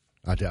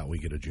 I doubt we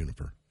get a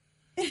Juniper.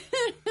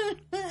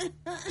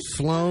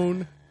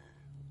 Sloan,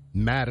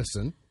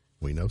 Madison.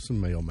 We know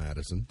some male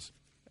Madisons.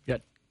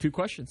 Got two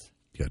questions.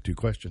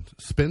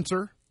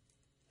 Spencer,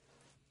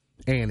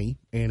 Annie.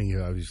 Annie,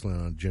 obviously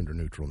on a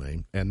gender-neutral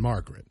name. And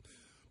Margaret.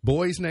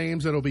 Boys'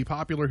 names that will be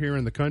popular here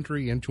in the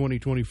country in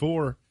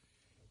 2024,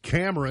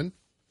 Cameron.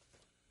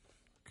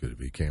 Could it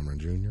be Cameron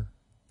Jr.?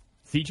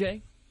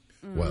 CJ?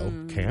 Well,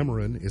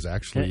 Cameron is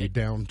actually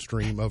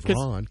downstream of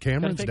Ron.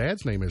 Cameron's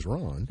dad's name is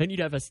Ron. Then you'd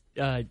have a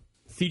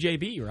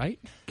CJB, right?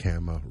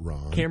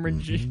 Cameron. Cameron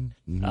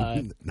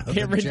Jr.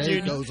 Cameron J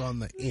goes on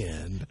the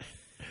end.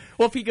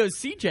 Well, if he goes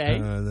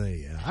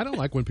CJ. I don't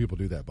like when people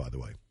do that, by the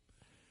way.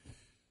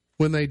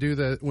 When they do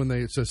that, when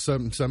they say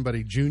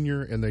somebody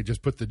junior and they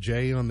just put the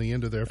J on the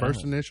end of their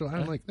first initial,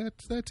 I'm like,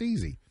 that's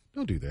easy.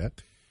 Don't do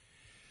that.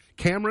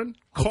 Cameron,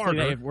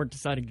 Carter. They weren't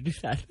deciding to do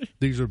that.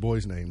 These are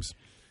boys' names.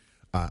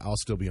 I'll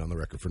still be on the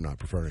record for not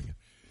preferring it.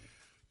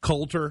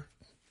 Coulter,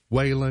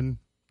 Waylon,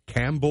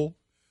 Campbell,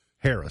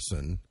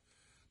 Harrison,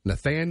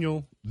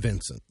 Nathaniel,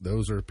 Vincent.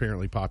 Those are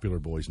apparently popular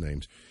boys'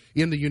 names.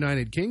 In the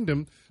United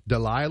Kingdom,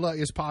 Delilah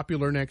is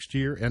popular next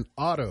year, and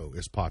Otto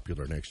is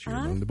popular next year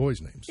among the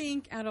boys' names. I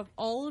think out of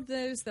all of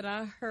those that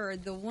I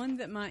heard, the one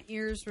that my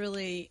ears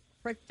really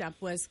pricked up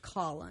was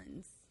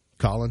Collins.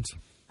 Collins?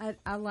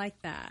 I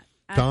like that.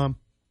 Tom.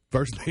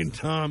 First name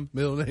Tom,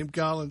 middle name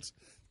Collins.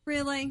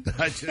 Really?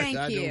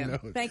 Thank you.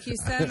 Thank you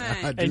so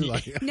much. I do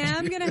like it. Now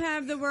I'm going to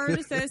have the word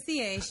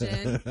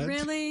association.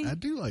 Really? I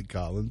do like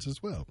Collins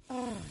as well.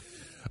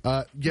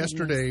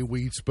 Yesterday,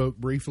 we spoke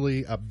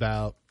briefly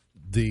about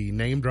the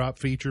name drop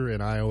feature in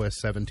iOS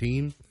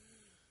 17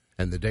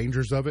 and the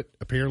dangers of it.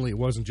 Apparently, it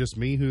wasn't just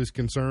me who is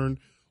concerned.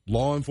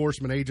 Law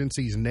enforcement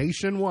agencies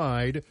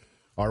nationwide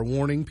are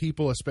warning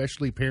people,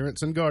 especially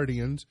parents and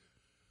guardians,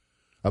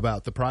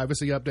 about the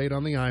privacy update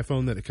on the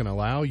iPhone that it can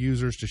allow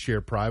users to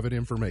share private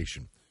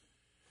information.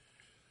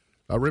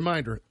 A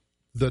reminder,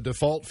 the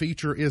default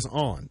feature is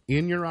on.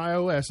 In your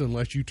iOS,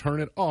 unless you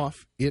turn it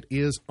off, it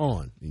is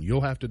on. And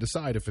you'll have to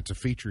decide if it's a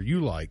feature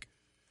you like.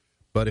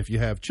 But if you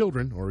have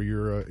children or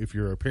if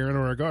you're a parent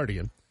or a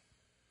guardian,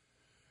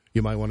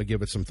 you might want to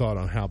give it some thought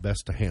on how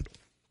best to handle.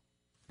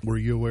 Were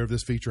you aware of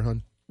this feature,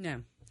 hon?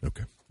 No.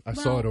 Okay. I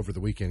saw it over the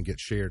weekend get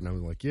shared, and I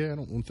was like, I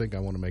don't think I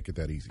want to make it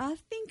that easy. I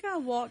think I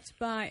walked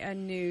by a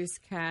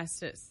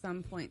newscast at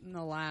some point in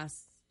the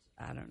last,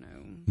 I don't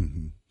know.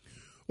 Mm-hmm.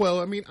 Well,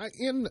 I mean,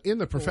 in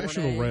the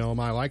professional realm,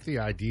 I like the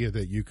idea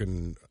that you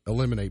can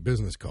eliminate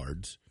business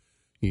cards.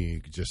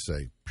 You could just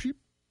say,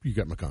 you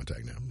got my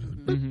contact now.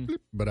 Mm-hmm.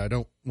 But I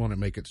don't want to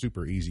make it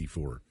super easy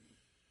for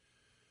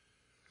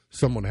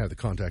someone have the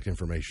contact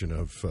information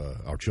of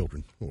our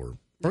children or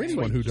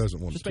anyone who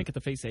doesn't want to. Just make it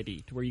the Face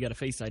ID to where you got a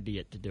Face ID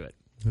it to do it.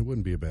 It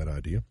wouldn't be a bad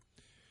idea.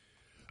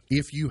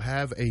 If you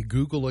have a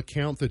Google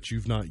account that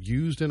you've not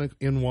used in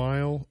a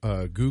while,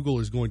 Google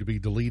is going to be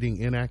deleting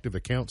inactive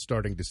accounts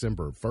starting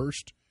December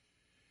 1st.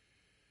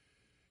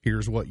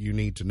 Here's what you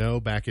need to know.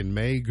 Back in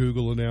May,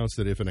 Google announced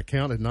that if an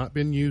account had not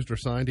been used or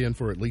signed in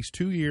for at least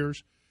 2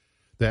 years,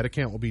 that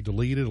account will be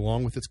deleted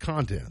along with its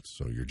contents.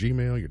 So your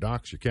Gmail, your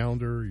Docs, your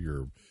calendar,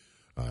 your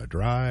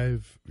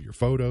Drive, your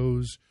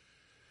photos.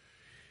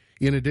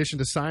 In addition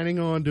to signing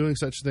on, doing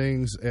such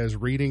things as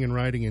reading and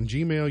writing in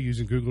Gmail,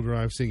 using Google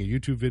Drive, seeing a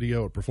YouTube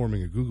video, or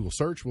performing a Google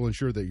search will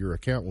ensure that your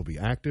account will be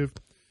active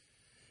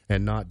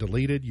and not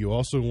deleted. You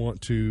also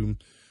want to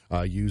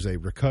use a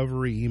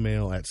recovery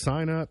email at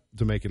sign up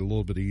to make it a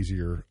little bit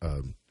easier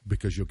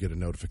because you'll get a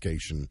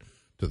notification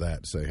to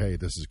that say, hey,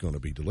 this is going to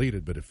be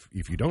deleted. But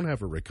if you don't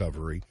have a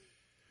recovery,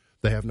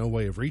 they have no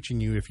way of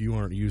reaching you if you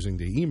aren't using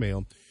the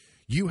email.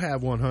 You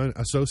have one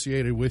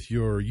associated with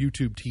your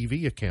YouTube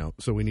TV account,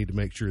 so we need to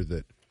make sure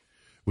that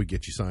we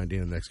get you signed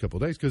in the next couple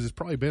of days because it's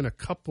probably been a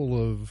couple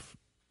of,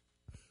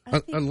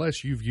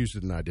 unless you've used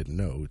it and I didn't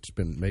know, it's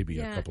been maybe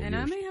a couple of years. And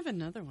I may have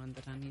another one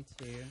that I need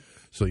to.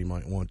 So you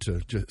might want to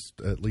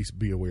just at least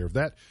be aware of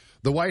that.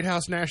 The White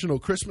House National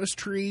Christmas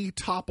tree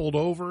toppled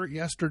over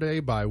yesterday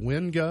by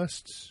wind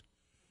gusts.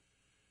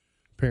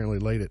 Apparently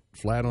laid it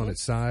flat on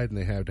its side, and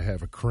they had to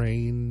have a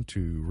crane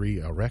to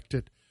re-erect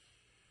it.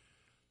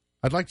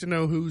 I'd like to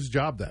know whose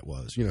job that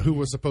was. You know, who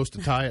was supposed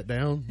to tie it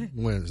down?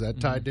 When is that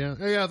tied down?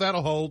 Oh, yeah,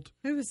 that'll hold.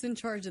 Who was in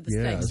charge of the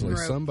stakes and rope?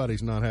 Like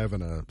somebody's not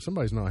having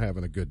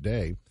a good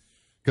day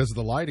because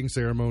the lighting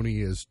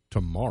ceremony is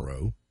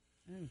tomorrow.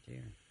 Oh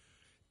dear.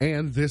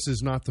 And this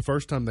is not the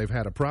first time they've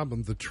had a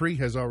problem. The tree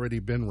has already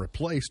been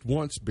replaced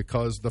once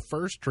because the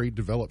first tree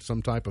developed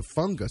some type of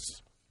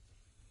fungus.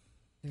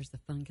 There's the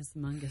fungus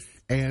among us.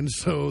 And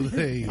so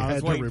they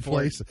had to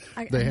replace it.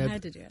 I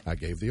had to do it. I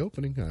gave the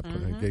opening. I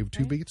gave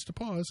 2 beats to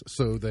pause.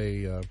 So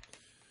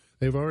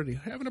they've already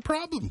having a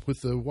problem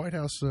with the White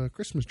House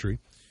Christmas tree.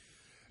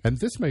 And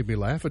this made me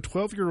laugh. A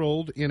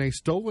 12-year-old in a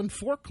stolen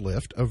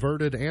forklift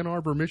averted Ann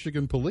Arbor,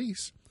 Michigan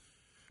police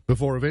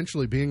before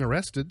eventually being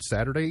arrested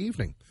Saturday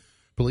evening.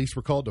 Police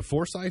were called to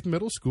Forsyth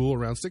Middle School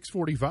around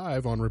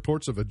 6:45 on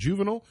reports of a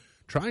juvenile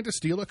trying to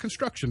steal a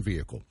construction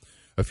vehicle.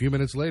 A few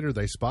minutes later,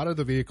 they spotted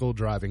the vehicle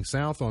driving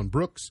south on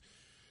Brooks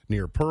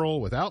near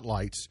Pearl without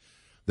lights.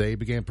 They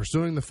began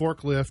pursuing the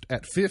forklift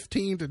at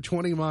 15 to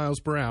 20 miles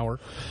per hour.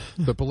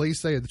 The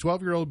police say the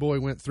 12-year-old boy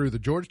went through the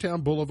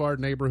Georgetown Boulevard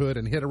neighborhood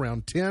and hit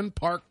around 10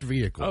 parked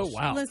vehicles. Oh,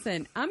 wow.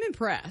 Listen, I'm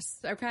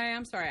impressed, okay?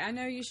 I'm sorry. I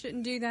know you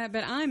shouldn't do that,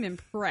 but I'm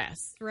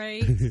impressed,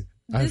 right?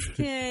 This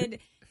kid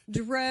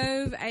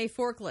drove a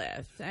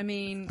forklift. I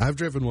mean... I've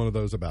driven one of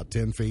those about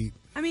 10 feet.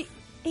 I mean...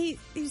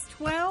 He's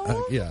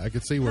 12? Yeah, I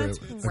could see where it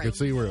would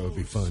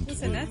be fun.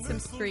 Listen, that's some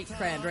street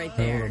cred right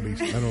there. I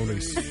don't want to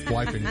be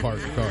swiping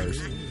parked cars.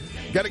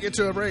 Got to get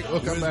to a break. We'll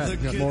come back.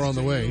 Got more on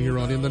the way here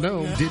on In the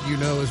Know. Did You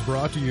Know is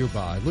brought to you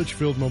by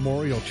Leitchfield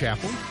Memorial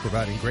Chapel,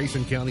 providing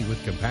Grayson County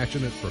with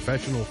compassionate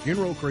professional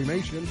funeral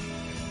cremation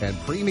and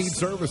pre-need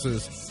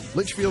services.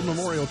 Leitchfield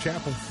Memorial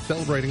Chapel,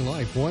 celebrating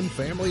life one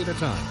family at a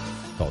time.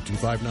 Call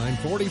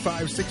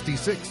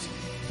 259-4566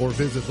 or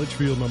visit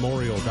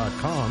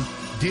litchfieldmemorial.com.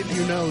 Did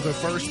you know the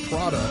first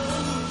product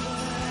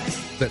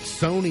that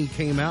Sony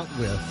came out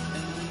with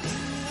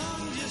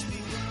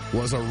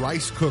was a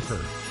rice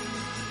cooker?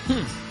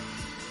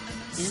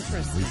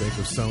 Interesting. We think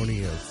of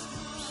Sony as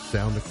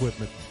sound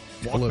equipment,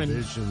 Walkman.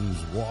 televisions,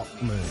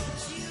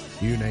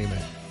 Walkmans, you name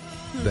it.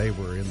 They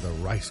were in the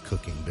rice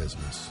cooking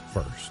business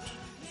first.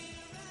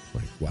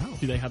 Like, wow.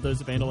 Do they have those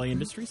at Vandalay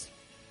Industries?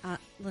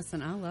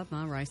 Listen, I love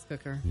my rice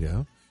cooker.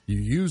 Yeah. Do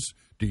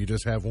you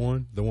just have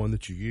one, the one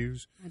that you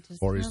use?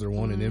 Or is there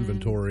one in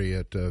inventory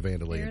at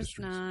Vandalay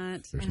Industries?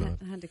 There's not.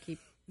 I had to keep...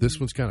 This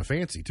one's kind of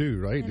fancy, too,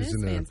 right? It's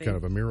in fancy. Kind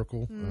of a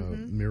miracle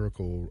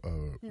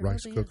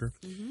rice really cooker.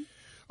 Mm-hmm.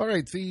 All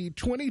right, the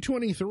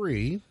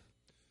 2023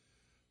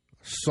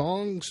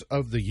 Songs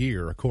of the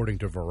Year, according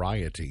to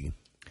Variety,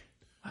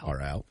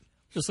 are out.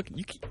 Just look,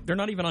 they're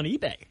not even on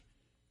eBay,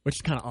 which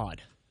is kind of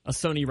odd. A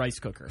Sony rice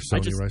cooker.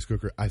 Rice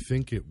cooker. I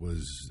think it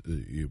was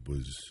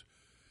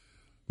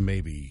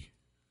maybe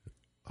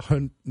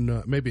a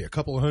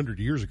couple of 100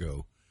 years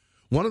ago.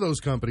 One of those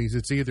companies,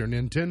 it's either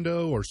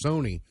Nintendo or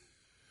Sony.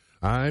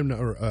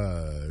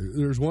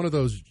 There's one of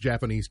those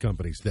Japanese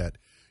companies that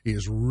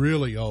is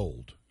really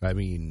old. I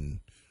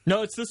mean,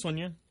 no, it's this one,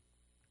 yeah.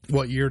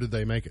 What year did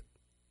they make it?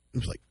 It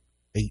was like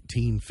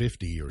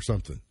 1850 or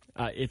something.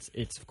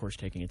 It's of course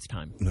taking its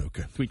time.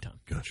 Okay, sweet time.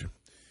 Gotcha.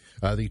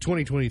 The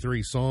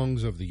 2023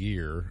 Songs of the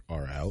Year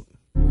are out.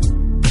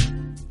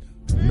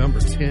 Number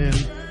 10.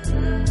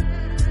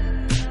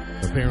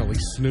 Apparently,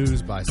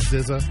 Snooze by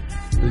SZA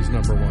is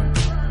number 1.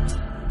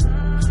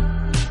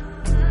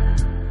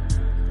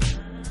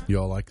 You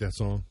all like that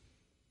song?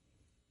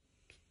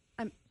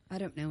 I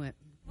don't know it.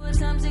 It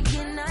sounds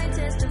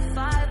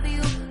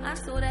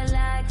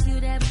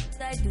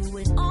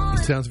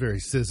very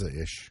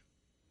SZA-ish.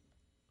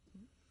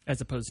 As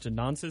opposed to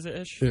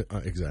non-SZA-ish?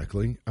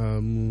 Exactly.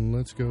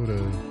 Let's go to...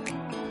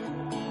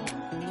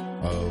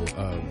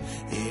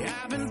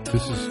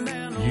 this is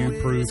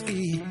You Proof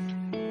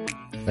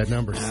at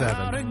number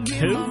 7.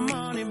 Who?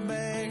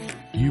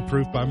 You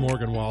Proof by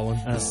Morgan Wallen.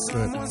 At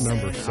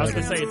number 7. I was going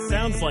to say, it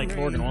sounds like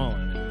Morgan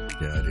Wallen.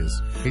 Yeah, it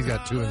is. He's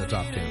got 2 in the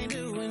top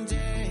 10.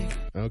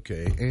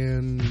 Okay,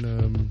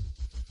 and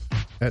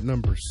at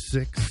number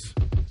 6,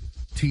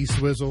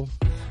 T-Swizzle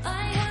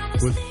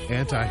with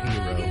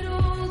Anti-Hero.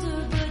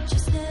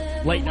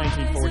 Late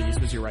 1940s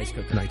was your rice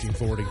cooker.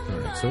 1940. All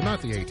right, so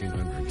not the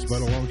 1800s,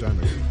 but a long time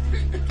ago.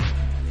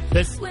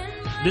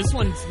 This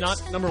one's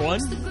not number 1?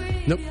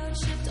 Nope.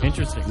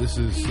 Interesting. This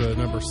is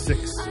number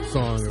 6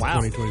 song of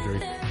 2023.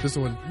 This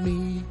one,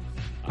 Me,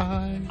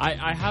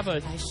 I have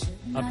a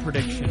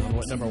prediction on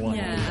what number 1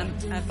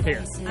 is.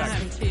 Here. I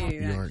have 2.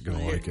 You aren't going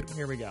to like it.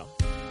 Here we go.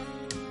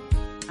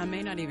 I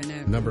may not even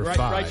know. Number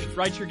 5.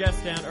 Write your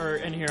guess down,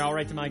 and here, I'll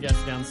write my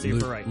guess down, see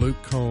if we're right. Luke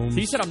Combs.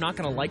 So you said I'm not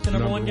going to like the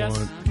number 1 guess?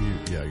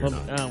 Yeah, you're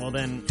not. Well,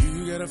 then...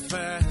 You got a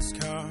fast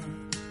car.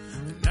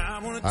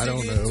 I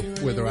don't know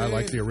whether I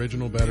like the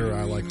original better or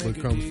I like Luke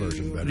Combs'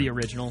 version better. The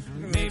original.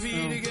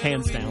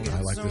 Hands down.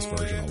 I like this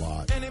version a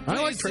lot.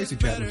 I like Tracy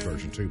Chapman's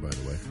version too, by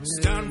the way.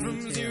 Starting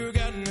from zero,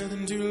 got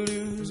nothing to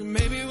lose.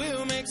 Maybe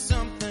we'll make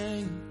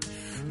something.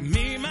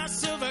 Me,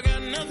 myself, I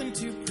got nothing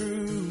to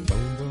prove.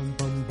 Boom, boom,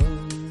 boom,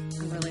 boom.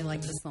 I really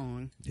like the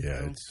song.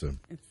 Yeah, it's...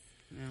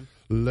 Yeah.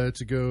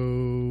 Let's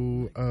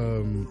go.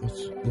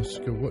 Let's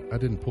go. What I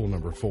didn't pull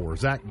number 4.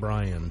 Zach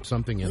Bryan,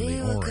 Something in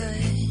the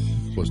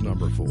Orange, was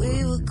number 4.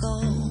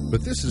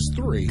 But this is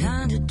 3.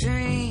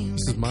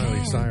 This is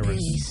Miley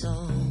Cyrus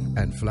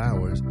and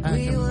Flowers.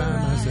 I can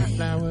find myself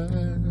flowers.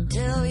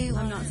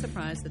 I'm not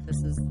surprised that this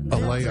is.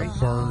 Alea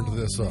burned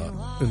this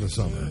up in the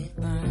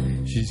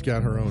summer. She's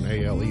got her own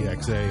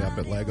ALEXA up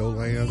at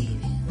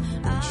Legoland,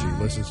 and she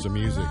listens to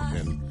music.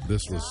 And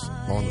this was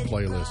on the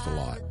playlist a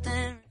lot.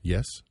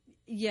 Yes.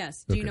 Yes.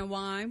 Do you know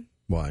why?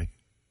 Why?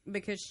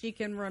 Because she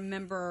can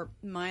remember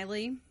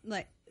Miley.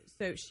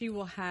 So she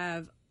will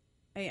have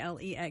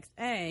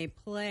ALEXA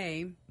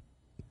play.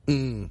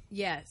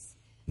 Yes.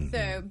 Mm-hmm.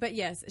 So, but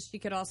yes, she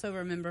could also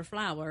remember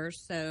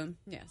Flowers. So,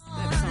 yes. All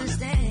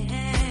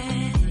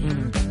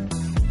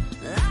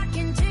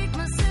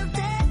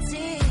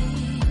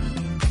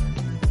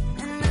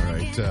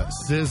right.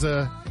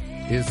 SZA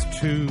is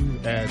 2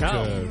 at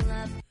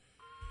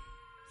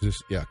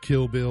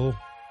Kill Bill.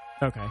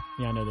 Okay.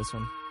 Yeah, I know this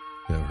one.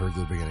 Yeah, I've heard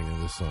the beginning of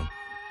this song.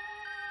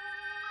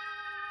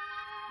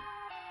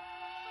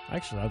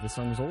 Actually, I thought this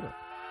song was older.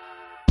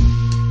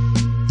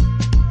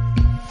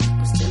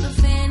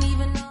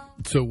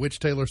 So which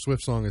Taylor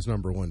Swift song is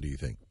number 1, do you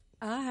think?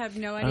 I have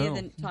no idea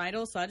the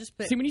title, so I just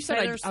put. See, when you said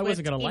Taylor I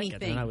wasn't going to like it,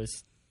 then I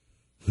was.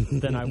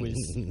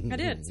 I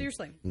did,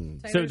 seriously.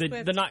 So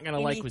the not going to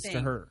like was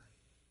to her.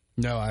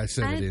 No, I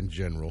said it in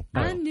general.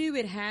 I knew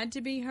it had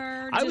to be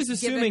her. I was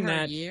assuming her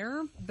that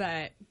year,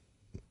 but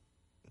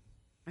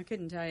I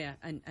couldn't tell you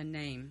a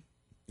name.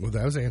 Well,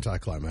 that was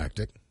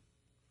anticlimactic.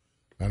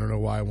 I don't know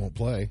why I won't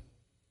play.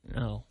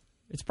 No,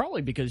 it's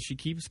probably because she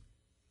keeps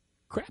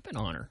crapping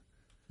on her.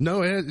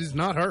 No, it's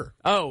not her.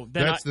 Oh,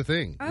 that's the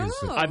thing.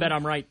 I bet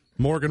I'm right.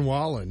 Morgan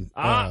Wallen,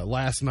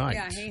 Last Night,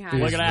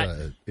 Look at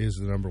that. Is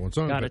the number 1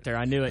 song. Got it there.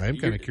 I knew it. I'm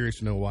kind of curious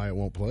to know why it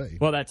won't play.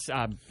 Well, that's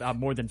I'm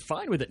more than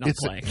fine with it not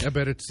playing. I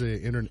bet it's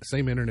the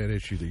same internet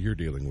issue that you're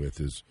dealing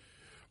with is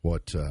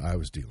what I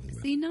was dealing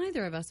with. See,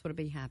 neither of us would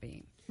be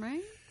happy,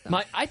 right?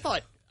 So.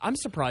 I'm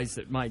surprised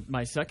that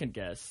my second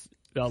guess,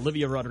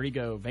 Olivia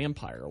Rodrigo,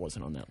 Vampire,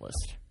 wasn't on that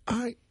list.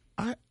 I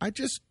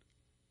just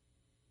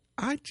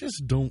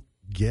don't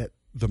get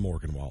the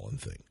Morgan Wallen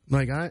thing.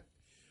 Like I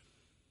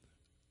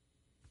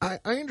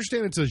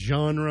understand it's a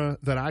genre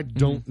that I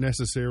don't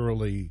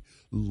necessarily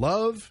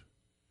love,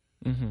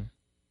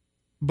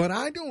 but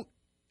I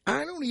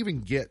don't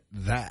even get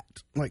that.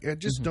 Like I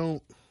just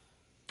don't.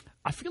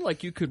 I feel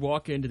like you could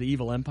walk into the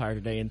Evil Empire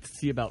today and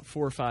see about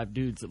 4 or 5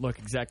 dudes that look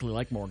exactly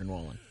like Morgan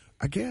Wallen.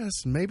 I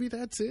guess maybe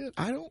that's it.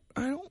 I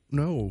don't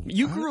know.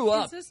 You grew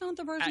up. Is this not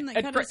the version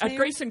that cut his hair? At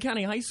Grayson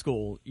County High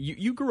School?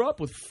 You grew up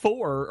with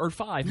 4 or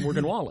 5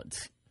 Morgan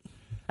Wallens.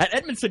 At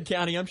Edmonson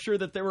County, I'm sure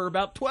that there were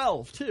about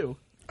 12 too.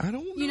 I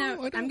don't know. You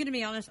know, I'm going to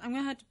be honest. I'm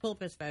going to have to pull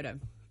up his photo.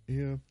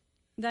 Yeah.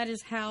 That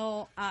is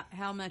how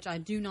much I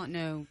do not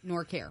know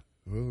nor care.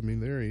 Well, I mean,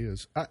 there he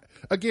is.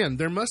 Again,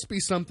 there must be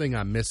something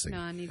I'm missing. No,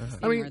 I need to see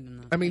more than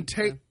that. I mean,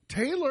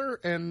 Taylor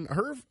and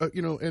her,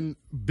 and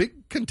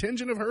big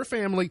contingent of her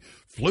family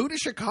flew to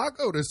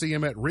Chicago to see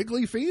him at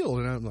Wrigley Field,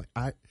 and I'm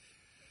like,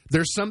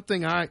 there's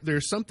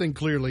something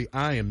clearly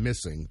I am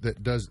missing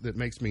that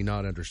makes me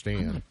not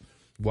understand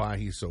why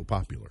he's so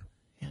popular.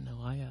 Yeah, no,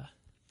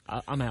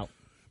 I'm out.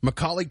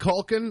 Macaulay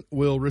Culkin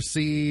will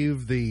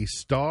receive the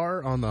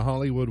star on the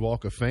Hollywood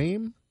Walk of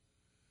Fame.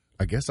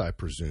 I guess I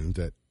presumed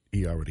that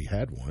he already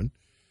had one.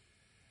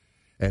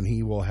 And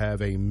he will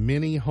have a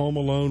mini Home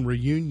Alone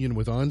reunion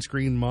with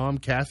on-screen mom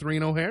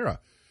Catherine O'Hara,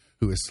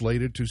 who is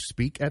slated to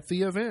speak at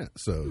the event.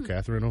 So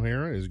Catherine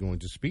O'Hara is going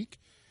to speak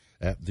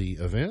at the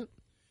event.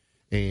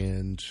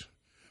 And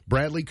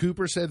Bradley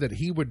Cooper said that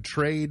he would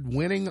trade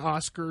winning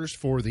Oscars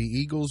for the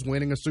Eagles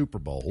winning a Super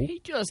Bowl.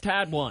 He just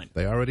had one.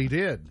 They already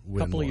did. A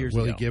couple of years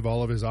ago. Will he give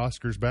all of his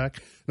Oscars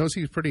back? Notice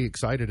he was pretty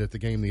excited at the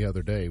game the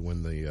other day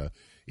when the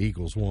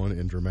Eagles won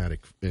in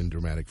dramatic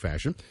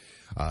fashion.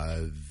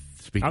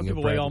 Speaking I'll give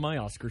away all my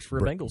Oscars for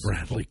a Bengals.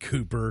 Bradley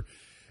Cooper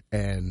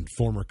and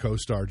former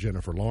co-star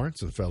Jennifer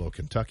Lawrence and fellow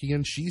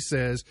Kentuckian. She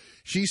says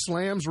she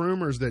slams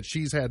rumors that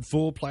she's had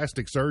full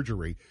plastic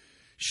surgery.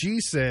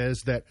 She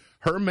says that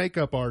her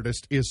makeup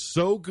artist is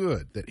so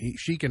good that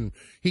he can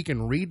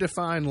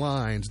redefine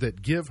lines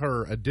that give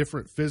her a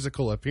different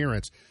physical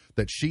appearance,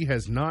 that she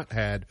has not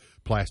had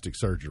plastic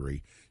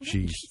surgery.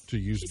 She's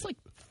like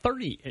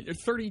 30.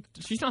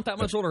 She's not that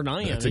much older than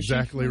I am. That's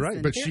exactly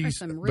right. But there are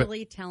some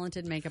really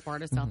talented makeup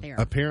artists out there.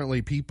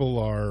 Apparently, people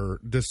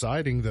are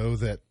deciding though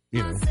that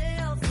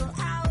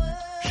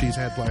she's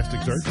had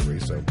plastic surgery.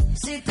 So,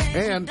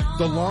 and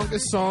the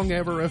longest song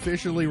ever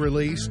officially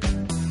released.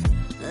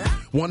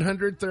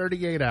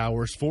 138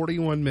 hours,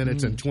 41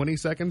 minutes, and 20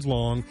 seconds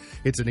long.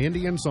 It's an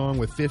Indian song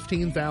with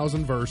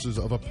 15,000 verses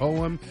of a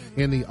poem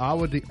in the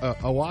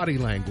Awadhi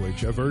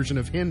language, a version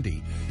of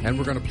Hindi. And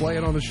we're going to play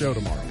it on the show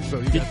tomorrow. So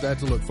you got that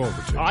to look forward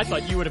to. I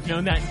thought you would have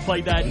known that and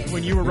played that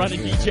when you were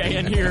running DJ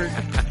in here.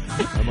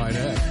 I might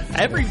have.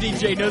 Every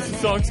DJ knows the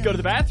songs to go to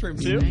the bathroom,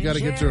 too. You got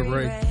to get to a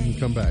break. You can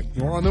come back.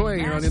 We're on the way.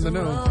 You're on In the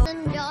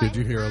Know. Did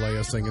you hear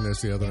Alea singing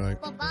this the other night?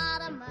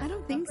 I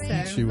don't think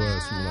so. She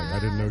was. I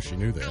didn't know she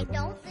knew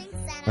that.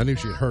 I knew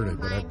she had heard it,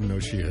 but I didn't know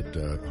she had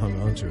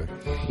hung on to it.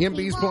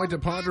 MB's point to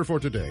ponder for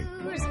today.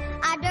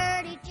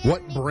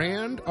 What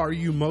brand are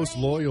you most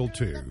loyal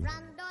to?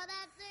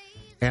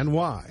 And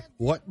why?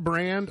 What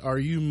brand are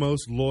you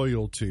most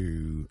loyal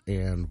to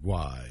and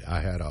why?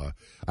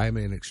 I'm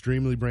an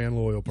extremely brand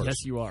loyal person.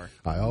 Yes, you are.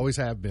 I always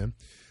have been.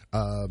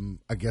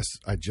 I guess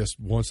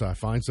once I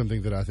find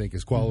something that I think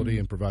is quality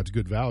and provides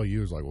good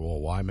value, it's like, well,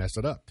 why mess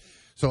it up?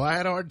 So I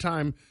had a hard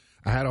time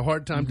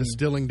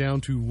distilling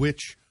down to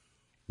which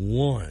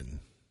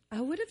one.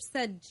 I would have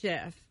said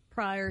Jif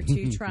prior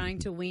to trying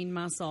to wean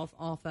myself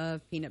off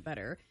of peanut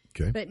butter.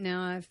 Okay. But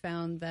now I've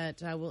found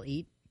that I will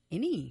eat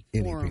any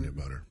peanut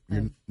butter.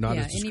 You're not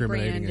as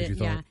discriminating as you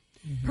thought.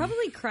 Yeah.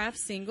 Probably Kraft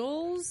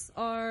singles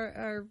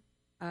are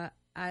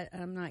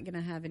I'm not going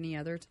to have any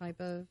other type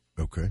of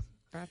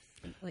Kraft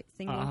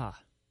single.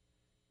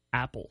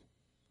 Apple.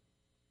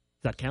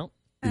 Does that count?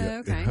 Yeah,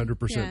 okay. It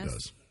 100%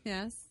 does.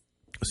 Yes.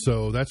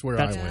 So that's where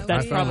I went.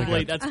 That's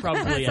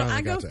probably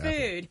I go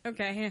food.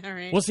 Okay, all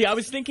right. Well, see, I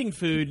was thinking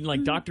food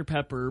like Dr.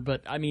 Pepper,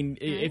 but I mean,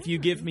 if you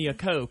give me a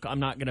Coke, I'm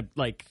not gonna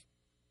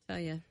tell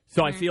you.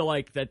 So I feel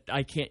like that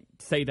I can't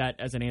say that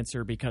as an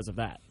answer because of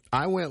that.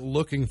 I went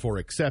looking for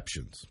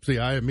exceptions. See,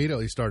 I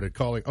immediately started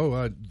calling. Oh,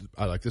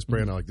 I like this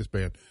brand. I like this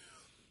brand.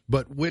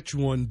 But which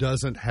one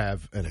doesn't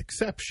have an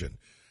exception?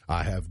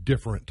 I have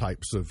different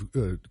types of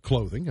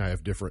clothing. I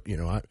have different,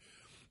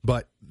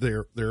 But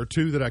there are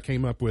two that I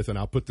came up with, and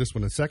I'll put this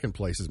one in second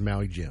place, is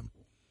Maui Jim.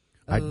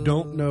 I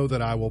don't know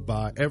that I will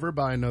ever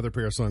buy another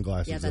pair of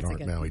sunglasses that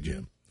aren't Maui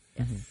Jim.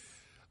 Mm-hmm.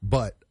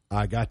 But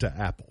I got to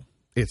Apple.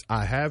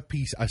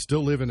 I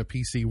still live in a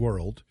PC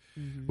world.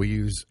 Mm-hmm. We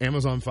use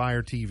Amazon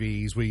Fire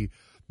TVs.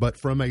 But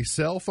from a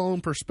cell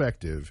phone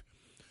perspective,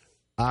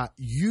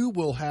 you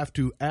will have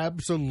to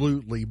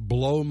absolutely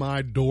blow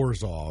my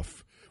doors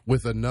off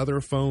with another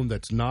phone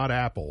that's not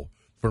Apple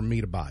for me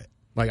to buy it.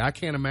 Like, I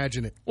can't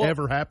imagine it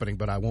ever happening,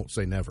 but I won't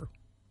say never.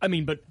 I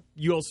mean, but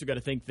you also got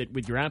to think that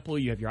with your Apple,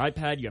 you have your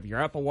iPad, you have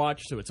your Apple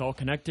Watch, so it's all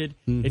connected.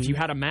 Mm-hmm. If you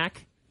had a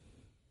Mac,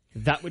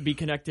 that would be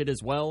connected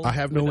as well. I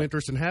have no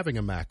interest in having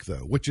a Mac,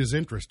 though, which is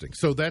interesting.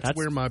 So that's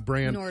where my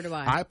brand... Nor do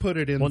I. I put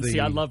it in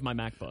I love my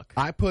MacBook.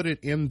 I put it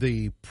in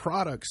the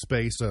product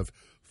space of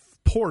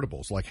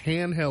portables, like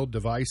handheld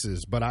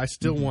devices, but I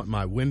still want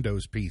my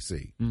Windows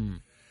PC. Mm.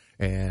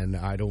 And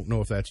I don't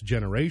know if that's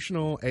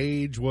generational,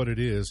 age, what it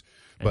is,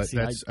 but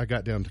I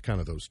got down to kind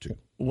of those two.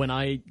 When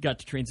I got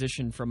to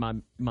transition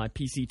from my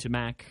PC to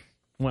Mac,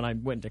 when I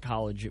went to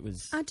college, it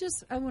was...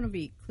 I want to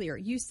be clear.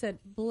 You said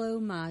blow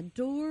my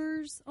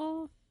doors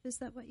off? Is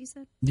that what you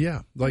said?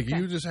 Yeah.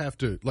 You just have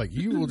to,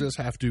 you will just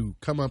have to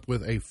come up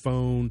with a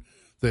phone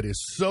that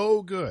is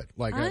so good.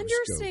 I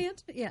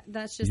understand. Yeah,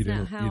 that's just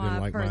not how I've heard. You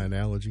didn't like my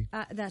analogy?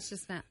 That's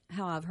just not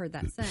how I've heard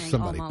that saying.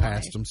 Somebody all my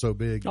passed life. them so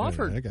big. I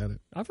got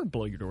it. I've heard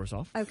blow your doors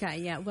off. Okay,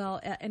 yeah. Well,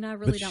 and I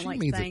really don't like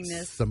saying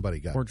this. Somebody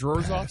got or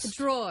drawers passed. off.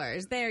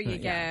 Drawers. There you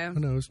go. Yeah.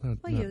 No, it's not.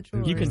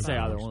 You can say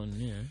either one.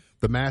 Yeah.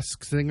 The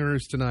Masked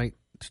Singers tonight.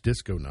 It's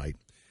disco night.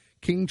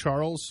 King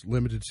Charles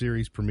limited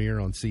series premiere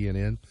on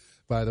CNN.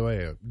 By the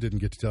way, I didn't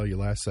get to tell you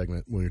last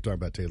segment when we were talking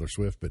about Taylor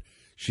Swift, but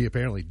she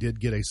apparently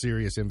did get a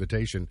serious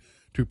invitation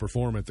to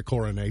perform at the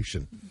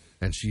coronation,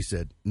 and she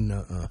said,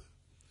 nuh-uh.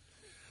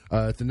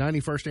 At the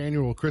 91st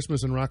Annual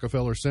Christmas in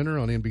Rockefeller Center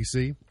on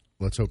NBC,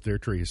 let's hope their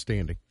tree is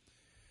standing,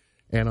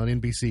 and on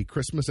NBC,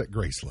 Christmas at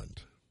Graceland.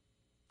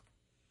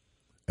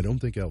 I don't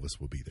think Elvis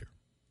will be there.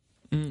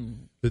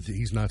 But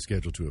he's not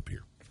scheduled to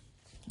appear.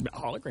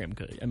 Hologram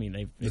could. I mean,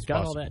 they've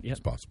got all that. Yep. It's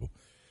possible.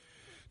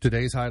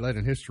 Today's highlight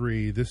in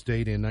history, this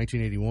date in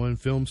 1981,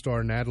 film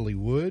star Natalie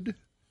Wood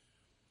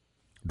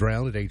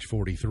Drowned at age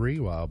 43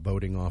 while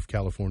boating off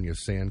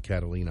California's San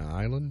Catalina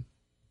Island.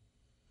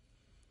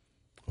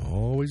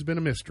 Always been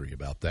a mystery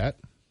about that.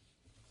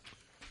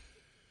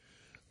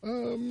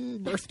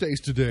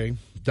 Birthdays today.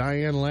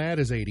 Diane Ladd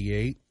is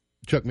 88.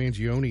 Chuck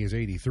Mangione is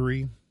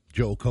 83.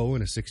 Joel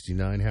Cohen is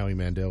 69. Howie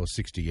Mandel is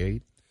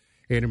 68.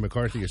 Andrew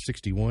McCarthy is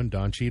 61.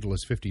 Don Cheadle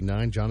is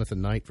 59.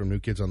 Jonathan Knight from New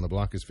Kids on the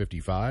Block is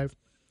 55.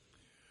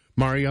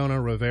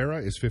 Mariana Rivera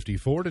is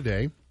 54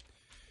 today.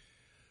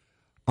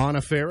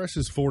 Anna Faris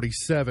is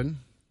 47.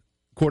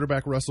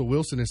 Quarterback Russell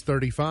Wilson is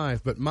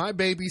 35. But my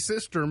baby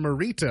sister,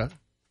 Marita,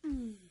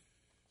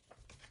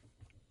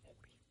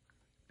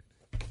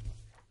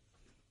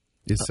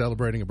 is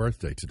celebrating a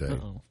birthday today.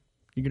 Uh-oh.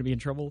 You're going to be in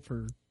trouble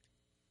for...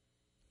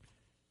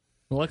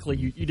 Well, luckily,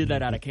 you did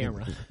that out of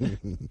camera.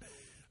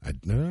 I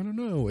don't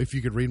know. If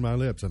you could read my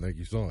lips, I think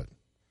you saw it.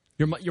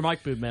 Your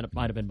mic boob might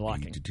have been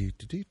blocking.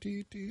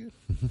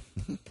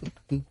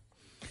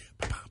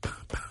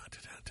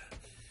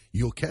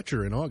 You'll catch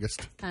her in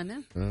August. I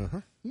know. Uh-huh.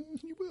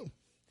 You will.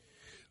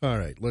 All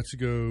right, let's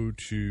go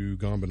to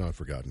Gone But Not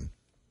Forgotten.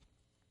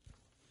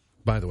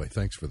 By the way,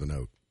 thanks for the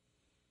note.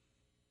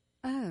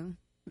 Oh,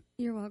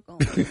 you're welcome.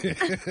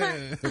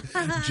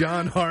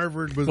 John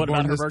Harvard was What,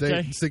 born about her this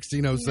birthday? date,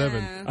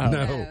 1607.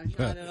 No,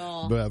 not at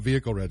all.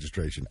 Vehicle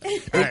registration.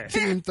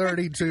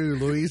 1832,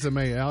 Louisa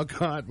May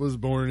Alcott was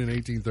born in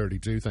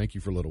 1832. Thank you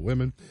for Little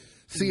Women.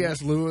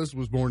 C.S. Lewis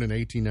was born in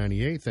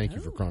 1898. Thank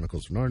you for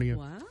Chronicles of Narnia.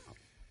 Wow.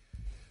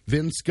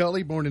 Vin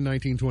Scully, born in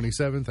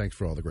 1927. Thanks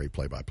for all the great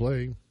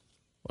play-by-play.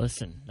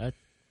 Listen,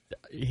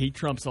 he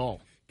trumps all.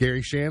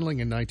 Gary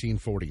Shandling in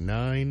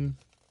 1949.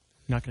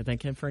 Not going to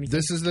thank him for anything?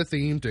 This is the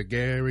theme to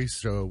Gary's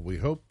show. We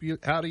hope you...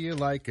 How do you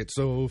like it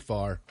so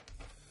far?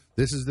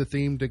 This is the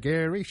theme to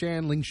Gary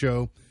Shandling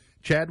Show.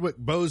 Chadwick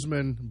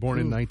Boseman, born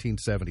in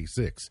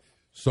 1976.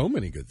 So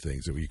many good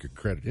things that we could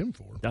credit him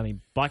for. I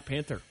mean, Black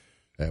Panther.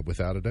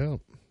 Without a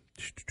doubt.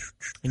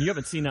 And you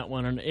haven't seen that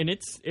one. And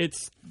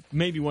it's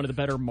maybe one of the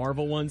better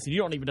Marvel ones. And you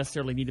don't even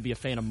necessarily need to be a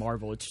fan of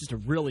Marvel. It's just a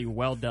really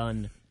well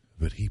done...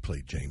 But he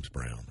played James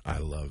Brown. I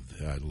love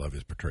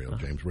his portrayal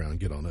of James Brown.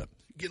 Get on up.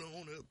 Get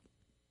on up.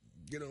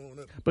 Get on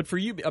up. But for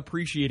you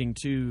appreciating,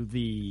 too,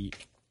 the...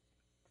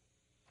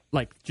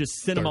 like just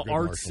cinema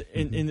arts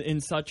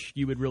and such,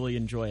 you would really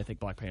enjoy, I think,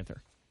 Black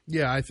Panther.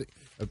 Yeah, I think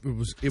it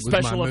was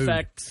special my mood.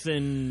 effects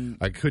and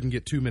I couldn't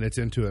get 2 minutes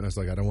into it, and I was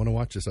like, I don't want to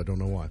watch this. I don't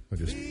know why. I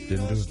just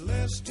didn't do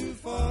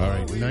it. All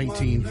right,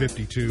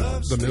 1952,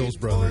 the Mills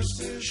Brothers,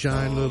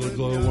 Shine Little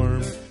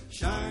Glowworm.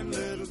 Shine,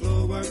 little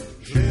glowworm,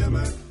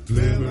 glimmer,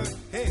 glimmer.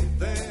 Hey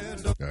there,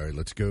 All right,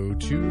 let's go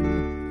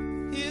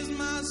to here's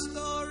my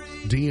story.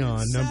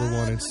 Dion, number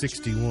 1 in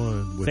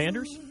 61 with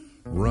Sanders.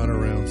 Run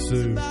Around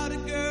Sue. About a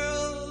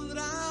girl that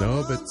I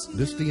No, but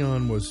this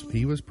Dion was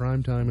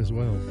prime time as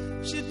well.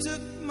 She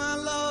took my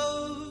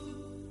love,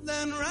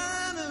 then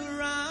ran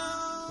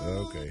around.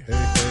 Okay,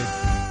 hey.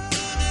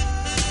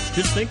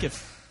 Just think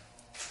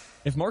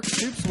if Mark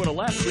Stoops would have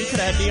left, we could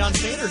have had Deion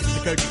Sanders as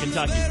the coach of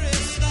Kentucky.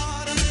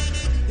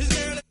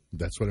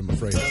 That's what I'm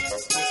afraid of.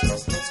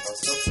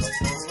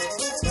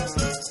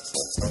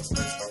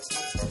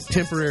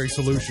 Temporary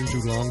solution to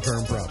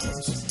long-term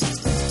problems.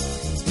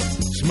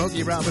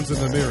 Smokey Robinson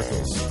and the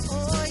Miracles.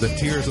 The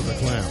Tears of the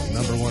Clown,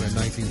 number 1 in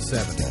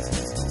 1970.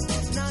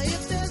 Now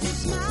if there's a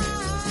smile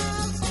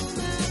on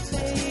my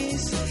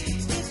face,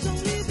 it's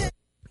only that.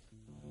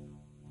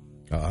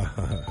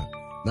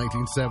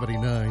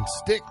 1979,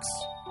 Styx,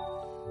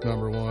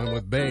 number 1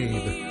 with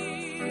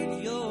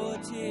Babe. Your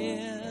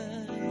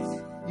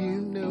tears,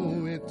 You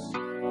know it.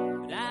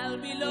 but I'll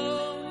be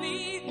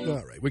lonely.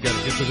 All right, we got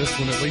to get to this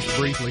one at least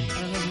briefly.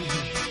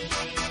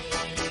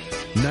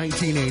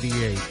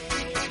 1988,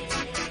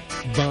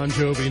 Bon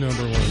Jovi,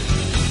 number 1.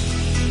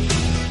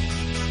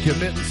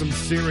 Committing some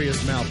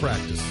serious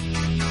malpractice.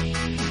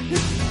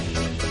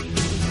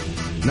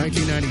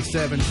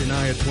 1997,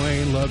 Shania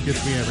Twain, Love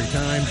Gets Me Every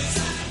Time.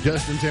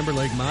 Justin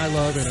Timberlake, My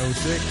Love in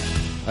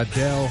 06.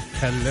 Adele,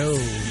 Hello,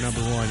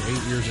 number 1,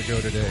 8 years ago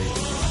today.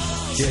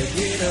 Get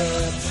it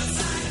up.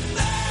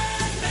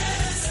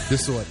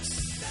 This is what,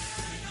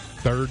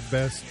 third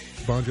best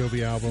Bon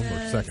Jovi album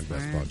or second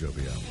best Bon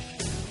Jovi album?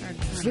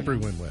 Slippery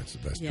When Wet's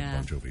the best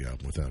Bon Jovi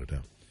album, without a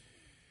doubt.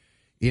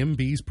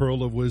 MB's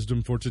Pearl of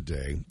Wisdom for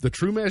today. The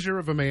true measure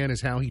of a man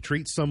is how he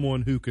treats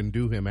someone who can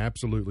do him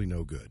absolutely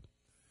no good.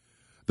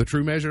 The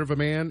true measure of a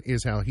man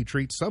is how he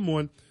treats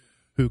someone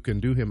who can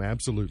do him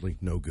absolutely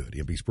no good.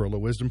 MB's Pearl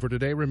of Wisdom for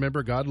today.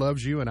 Remember, God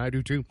loves you, and I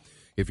do too.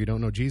 If you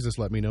don't know Jesus,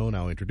 let me know, and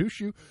I'll introduce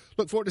you.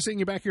 Look forward to seeing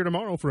you back here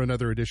tomorrow for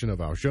another edition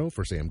of our show.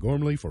 For Sam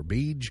Gormley, for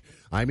Beej,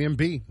 I'm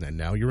MB, and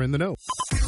now you're in the know.